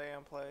over the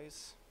damn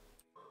place.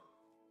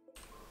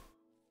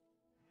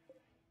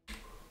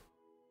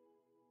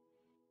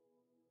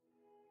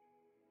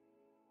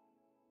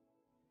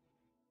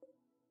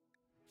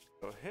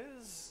 So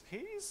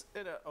he's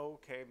in an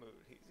okay mood.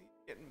 He's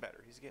getting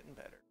better. He's getting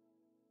better.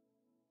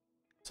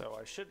 So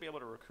I should be able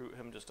to recruit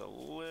him just a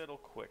little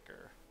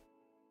quicker.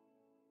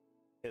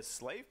 His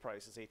slave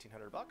price is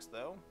 1,800 bucks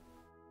though.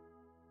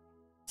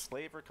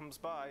 Slaver comes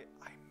by,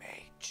 I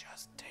may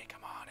just take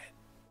him on it.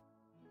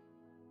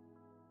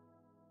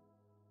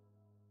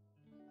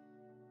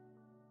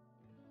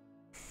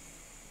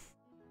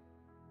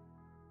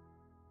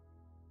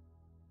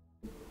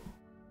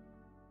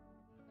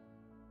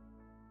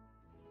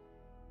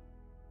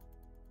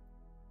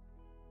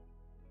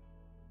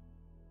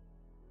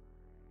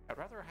 I'd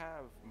rather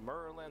have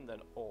Merlin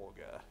than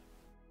Olga.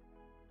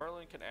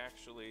 Merlin can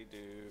actually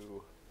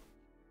do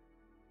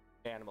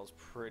animals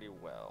pretty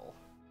well.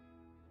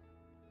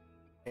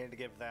 I need to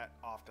give that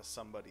off to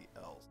somebody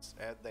else.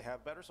 And they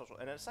have better social,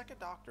 and a second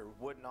doctor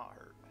would not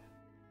hurt.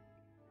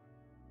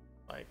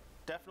 Like,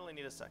 definitely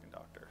need a second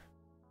doctor.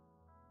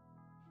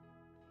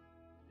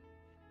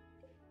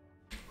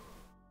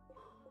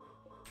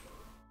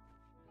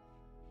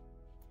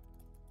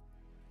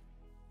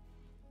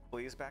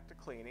 Flea's back to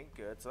cleaning,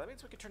 good. So that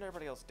means we can turn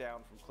everybody else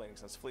down from cleaning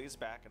since Flea's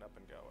back and up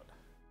and going.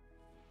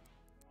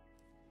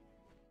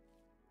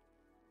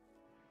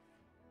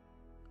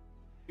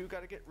 You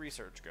gotta get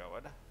research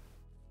going.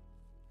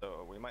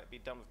 So we might be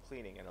done with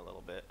cleaning in a little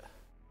bit.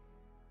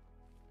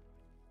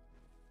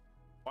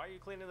 Why are you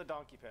cleaning the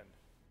donkey pen?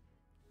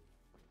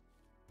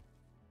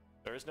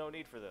 There is no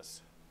need for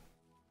this.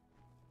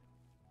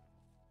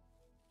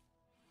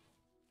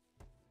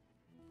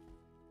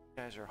 You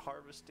guys are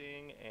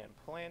harvesting and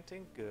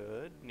planting,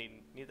 good.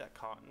 Need that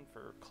cotton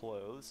for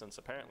clothes, since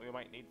apparently we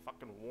might need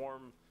fucking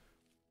warm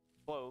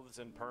clothes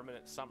in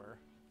permanent summer.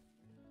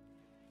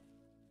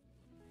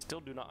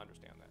 Still do not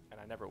understand that, and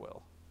I never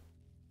will.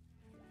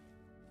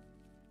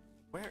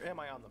 Where am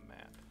I on the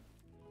map?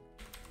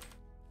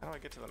 How do I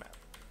get to the map?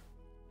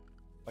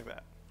 Like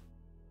that.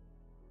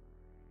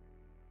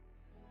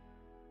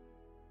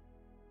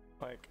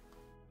 Like,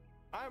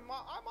 I'm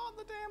on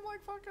the damn,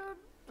 like,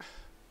 fucking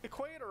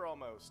equator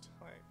almost.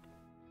 Like,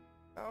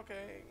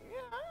 okay, yeah,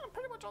 I'm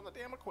pretty much on the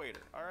damn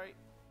equator, alright?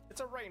 It's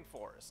a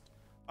rainforest.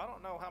 I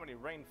don't know how many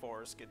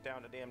rainforests get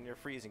down to damn near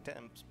freezing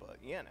temps, but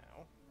you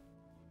know.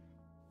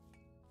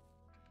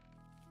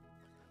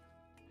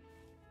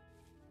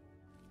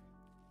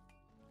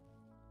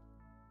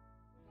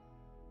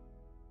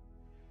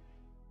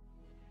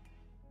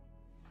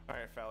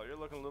 Alright, Fowler, you're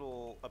looking a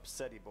little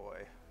upsetty boy.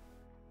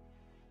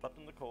 Slept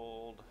in the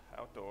cold,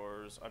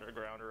 outdoors,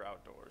 underground or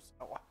outdoors.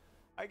 Oh,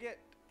 I get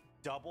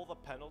double the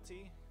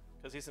penalty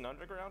because he's an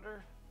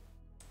undergrounder?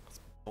 That's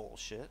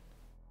bullshit.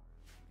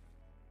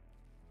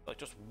 Like,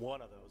 just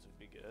one of those would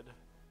be good.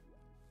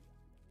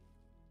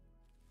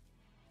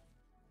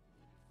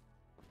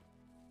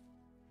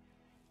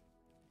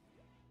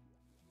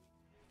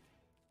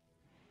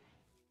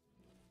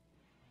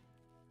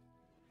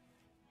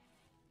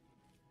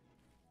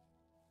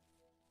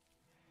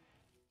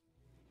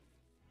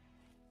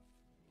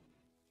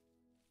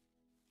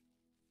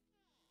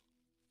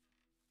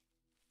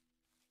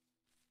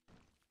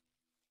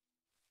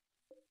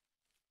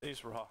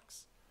 These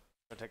rocks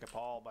are gonna take up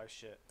all my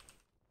shit.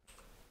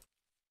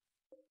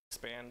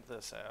 Expand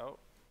this out.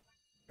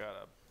 Got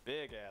a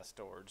big ass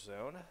storage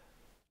zone.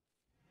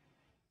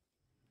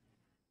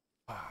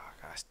 Ah,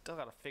 I still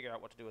gotta figure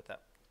out what to do with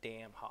that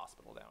damn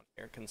hospital down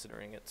here,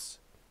 considering it's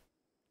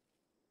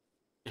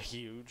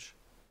huge.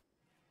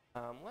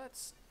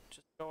 Let's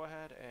just go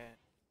ahead and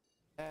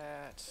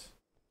that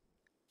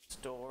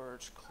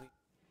storage clean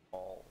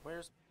all.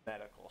 Where's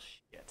medical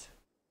shit?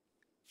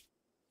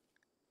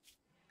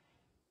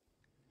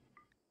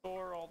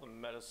 Store all the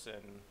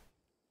medicine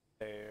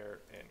there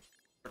in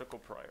critical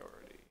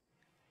priority.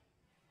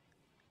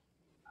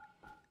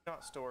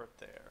 Not store it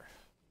there.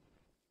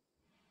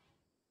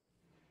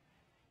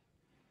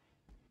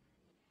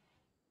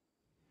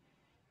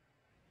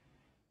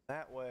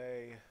 That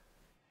way,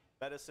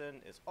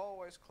 medicine is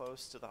always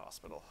close to the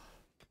hospital.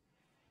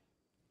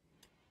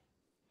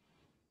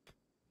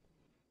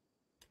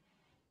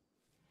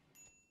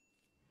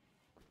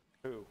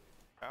 Who?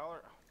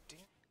 Fowler? Oh, damn,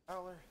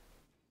 Fowler.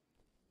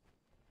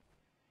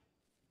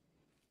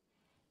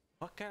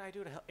 What can I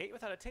do to help? 8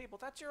 without a table?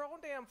 That's your own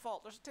damn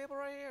fault. There's a table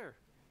right here.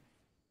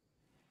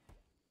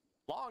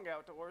 Long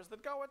outdoors, then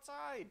go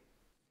inside.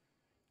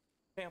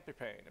 Can't be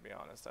paying, to be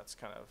honest. That's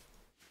kind of...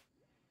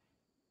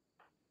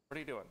 What are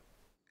you doing?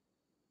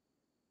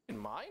 In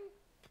mine?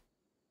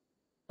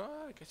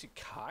 I guess you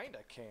kinda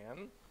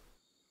can.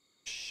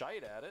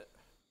 Shite at it.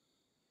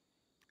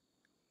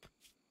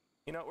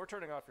 You know, we're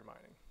turning off your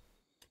mining.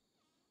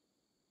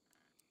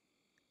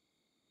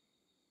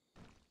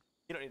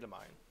 You don't need to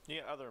mine.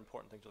 You got other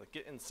important things, like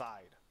get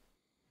inside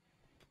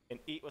and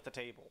eat with the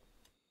table.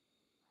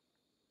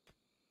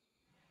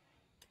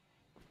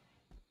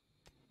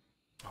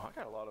 Oh, I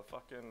got a lot of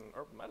fucking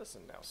herbal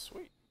medicine now.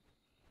 Sweet.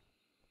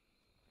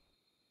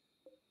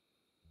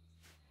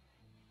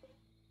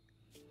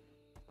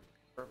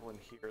 Herbal in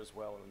here as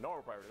well, and the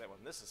normal priority that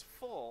when this is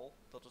full,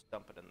 they'll just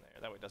dump it in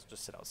there. That way it doesn't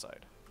just sit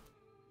outside.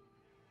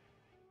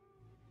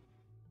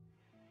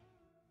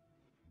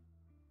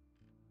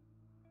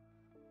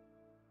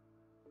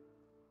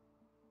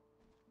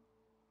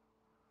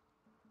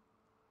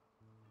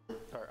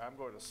 Alright, I'm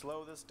going to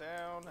slow this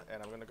down,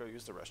 and I'm going to go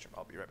use the restroom.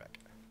 I'll be right back.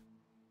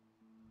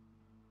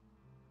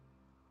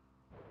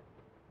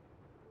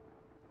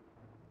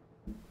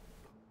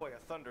 Boy, a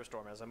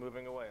thunderstorm as I'm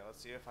moving away.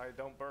 Let's see if I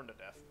don't burn to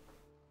death.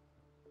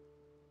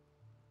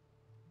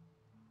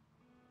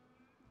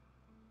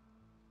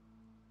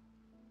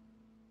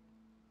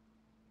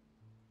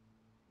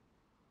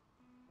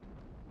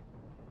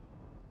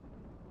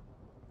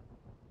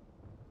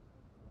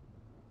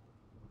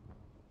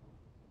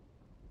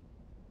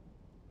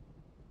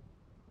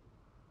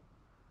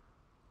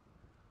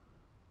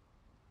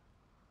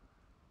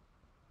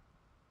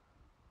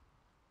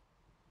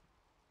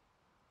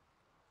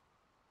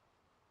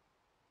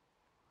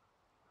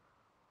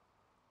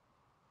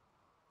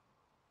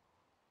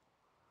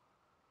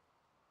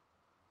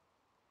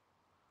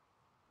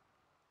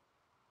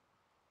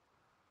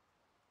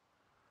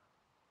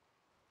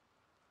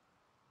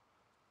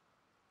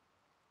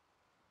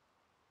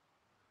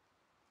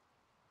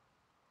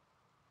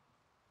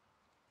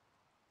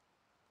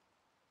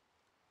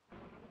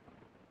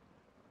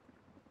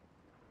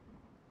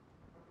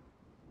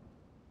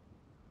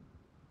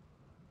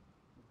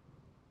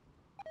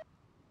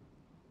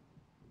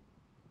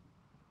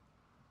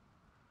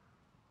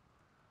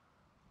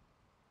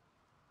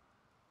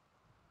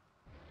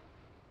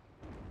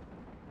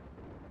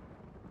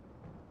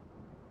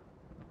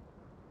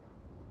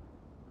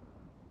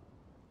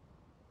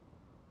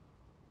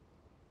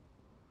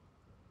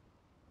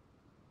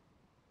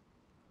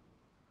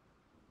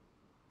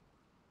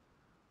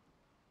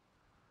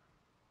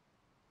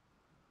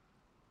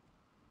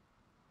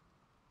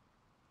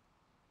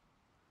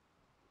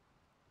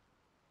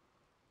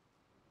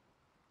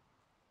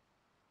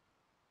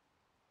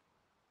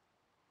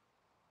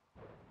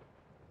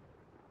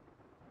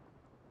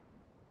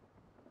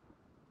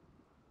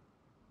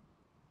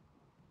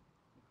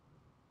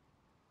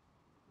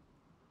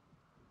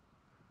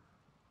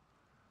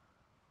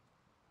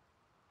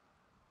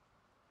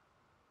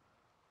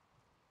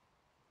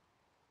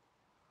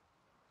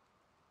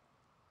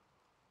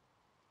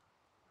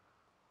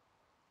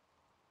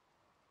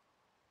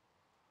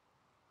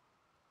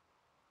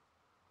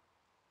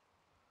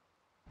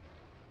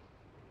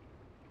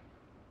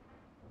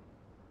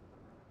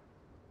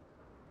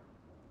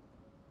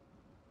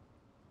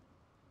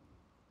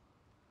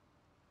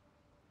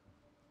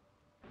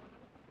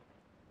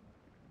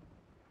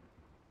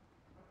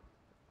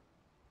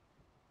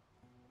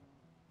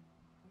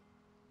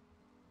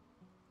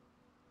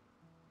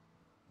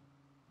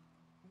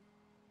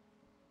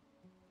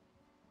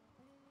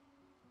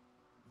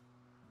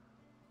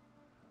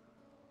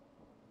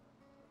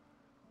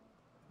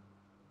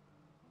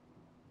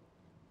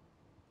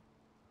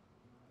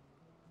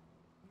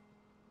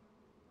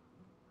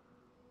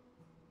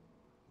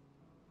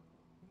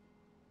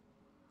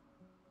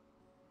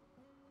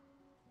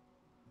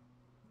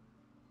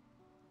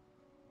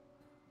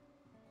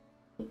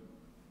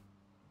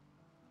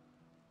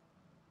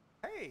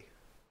 Hey,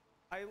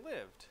 I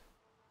lived.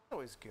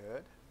 Always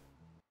good.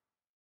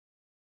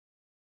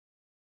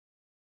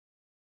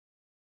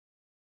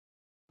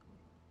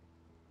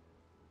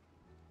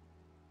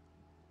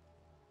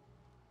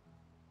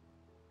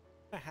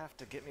 I have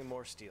to get me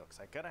more steel because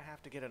I gotta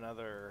have to get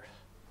another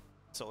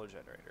solar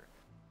generator.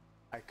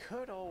 I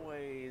could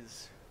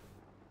always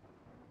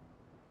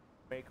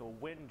make a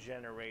wind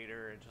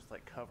generator and just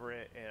like cover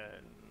it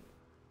in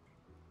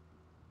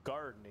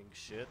gardening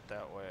shit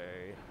that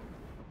way.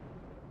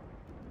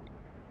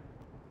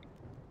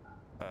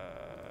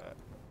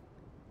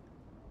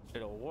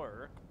 It'll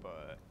work,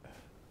 but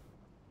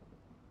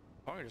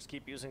Or just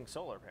keep using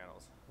solar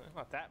panels. There's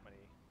not that many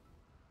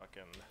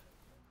fucking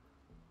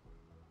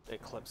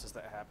eclipses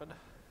that happen.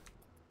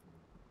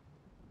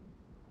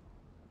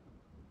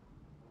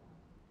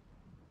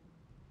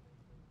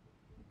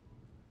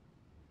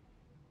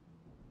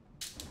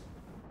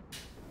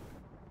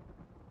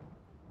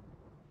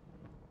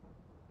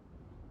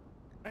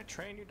 Can I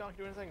train you, donkey,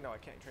 do anything? No, I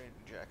can't train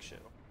you to jack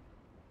shit.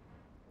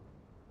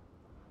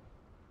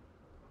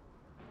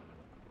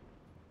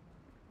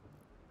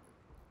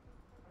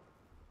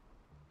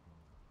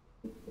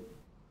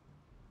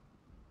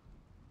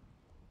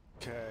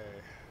 Okay.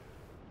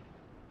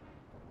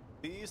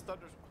 These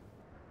thunders.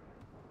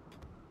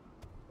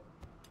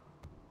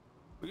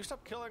 Will you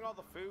stop killing all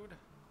the food?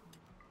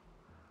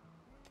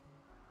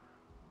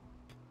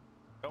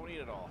 Don't eat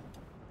it all.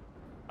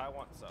 I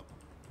want some.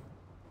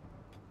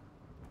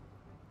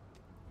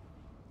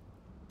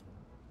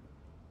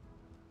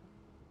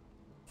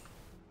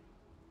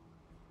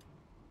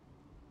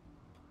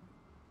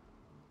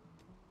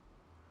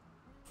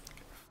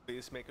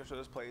 Please make sure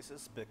this place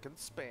is spick and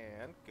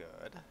span.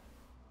 Good.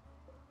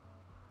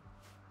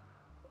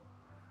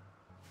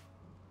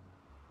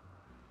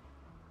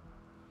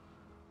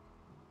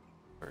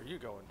 Where are you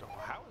going?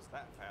 How is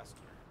that faster?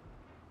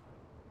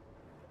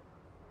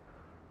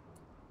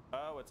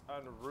 Oh, it's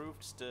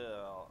unroofed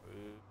still.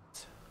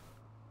 Oops.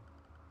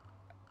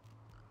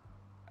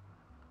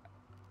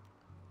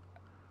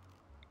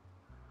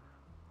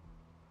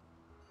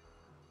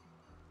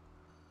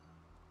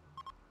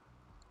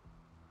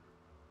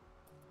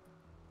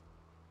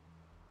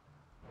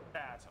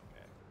 That's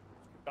okay.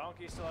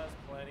 Donkey still has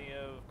plenty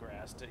of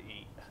grass to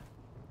eat.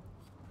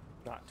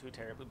 Not too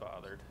terribly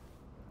bothered.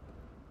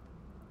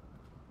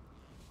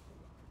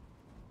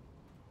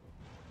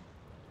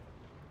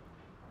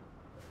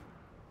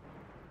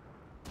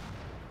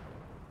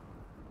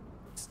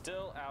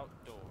 Still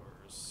outdoors,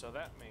 so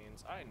that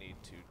means I need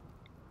to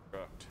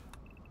construct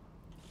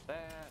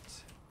that.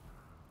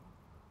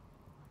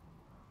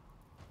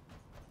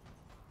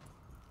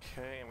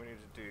 Okay, and we need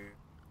to do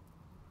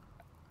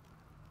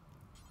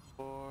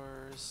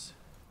doors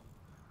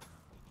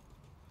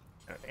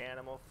and an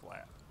animal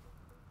flat.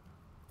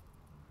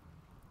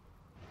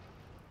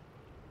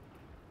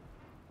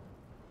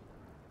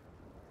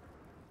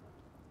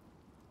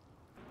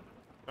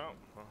 Oh,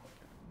 well,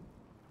 okay.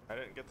 I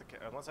didn't get the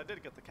unless I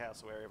did get the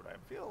castle area, but I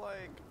feel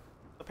like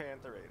the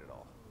panther ate it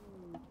all.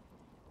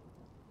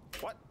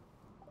 What?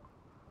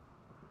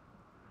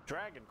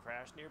 Dragon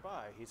crashed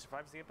nearby. He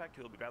survives the impact.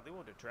 He will be badly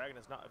wounded. Dragon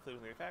is not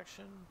affiliated with the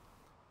faction.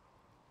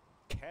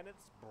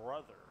 Kenneth's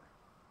brother.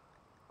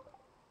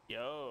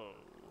 Yo.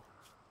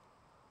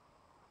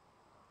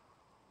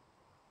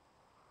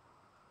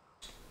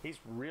 He's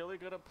really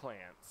good at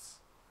plants.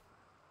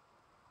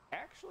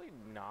 Actually,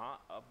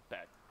 not a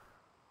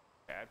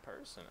bad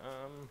person.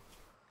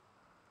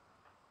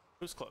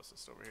 Who's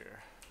closest over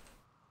here?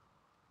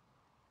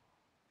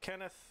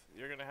 Kenneth,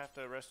 you're gonna have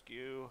to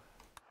rescue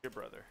your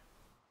brother.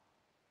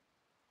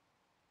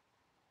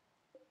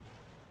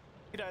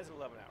 He dies in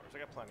 11 hours. I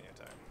got plenty of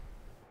time.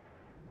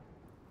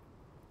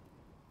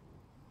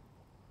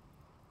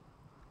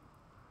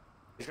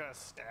 He's got a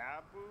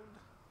stab wound?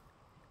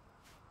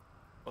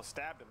 Well,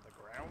 stabbed him to the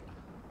ground.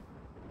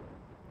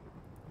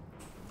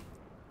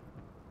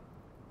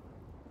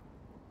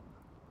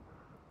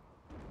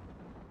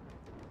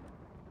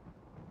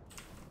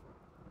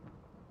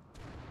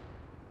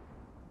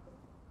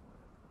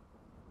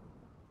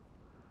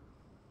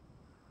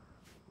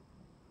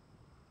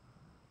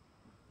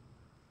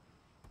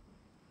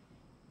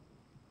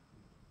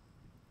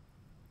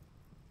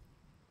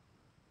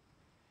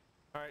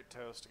 Alright,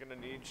 Toast, I'm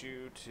gonna need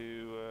you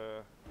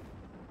to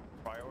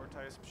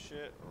prioritize some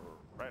shit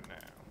right now.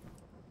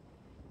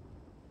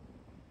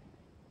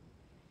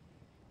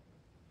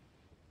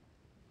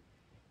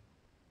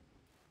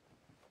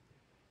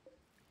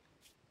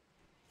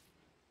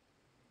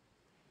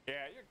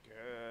 Yeah, you're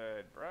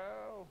good,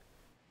 bro.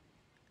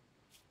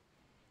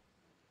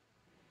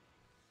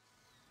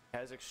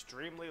 Has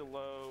extremely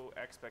low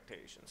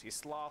expectations. He's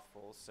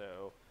slothful,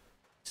 so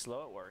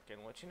slow at work,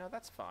 and which, you know,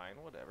 that's fine,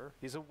 whatever.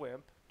 He's a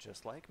wimp,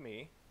 just like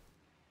me.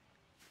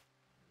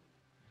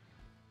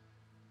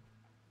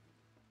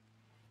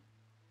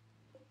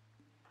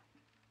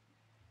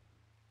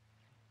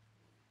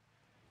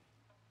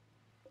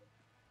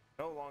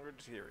 No longer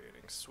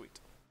deteriorating.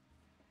 Sweet.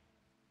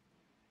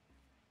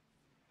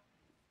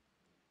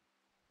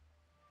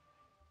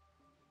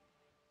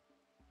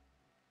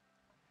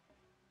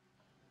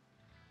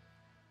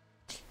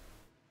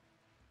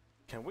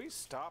 Can we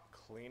stop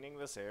cleaning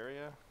this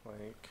area?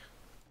 Like,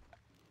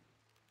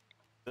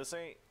 this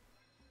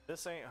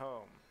ain't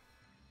home.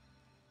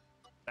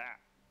 That.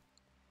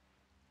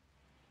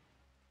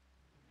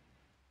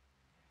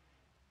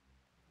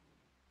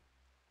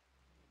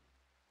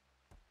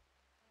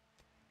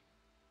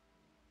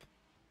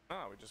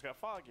 Oh, we just got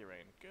foggy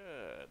rain.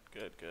 Good,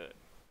 good, good.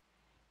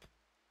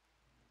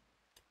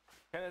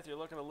 Kenneth, you're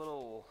looking a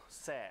little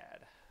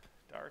sad.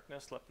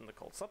 Darkness, slept in the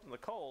cold. Slept in the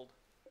cold?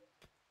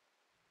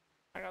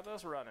 I got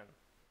this running.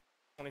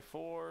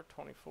 24,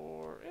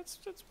 24. It's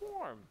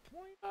warm.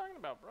 What are you talking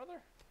about,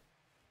 brother?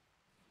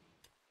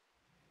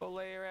 Go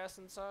lay your ass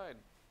inside.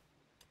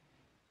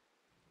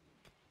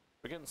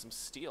 We're getting some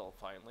steel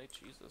finally.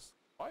 Jesus.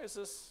 Why is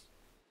this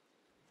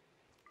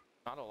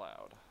not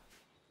allowed?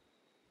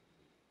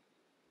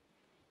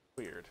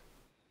 Weird.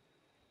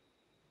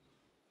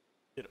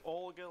 Did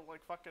Olga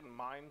like fucking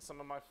mine some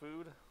of my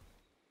food?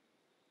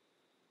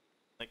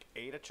 Like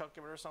ate a chunk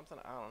of it or something?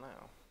 I don't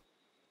know.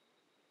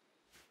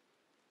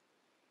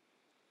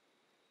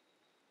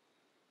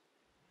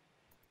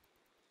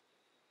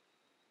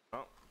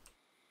 Oh.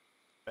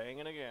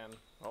 Banging again.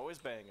 Always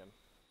banging.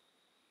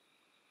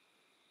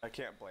 I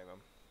can't blame him.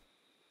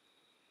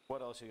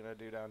 What else are you gonna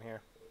do down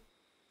here?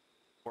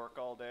 Work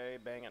all day,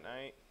 bang at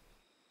night?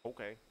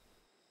 Okay.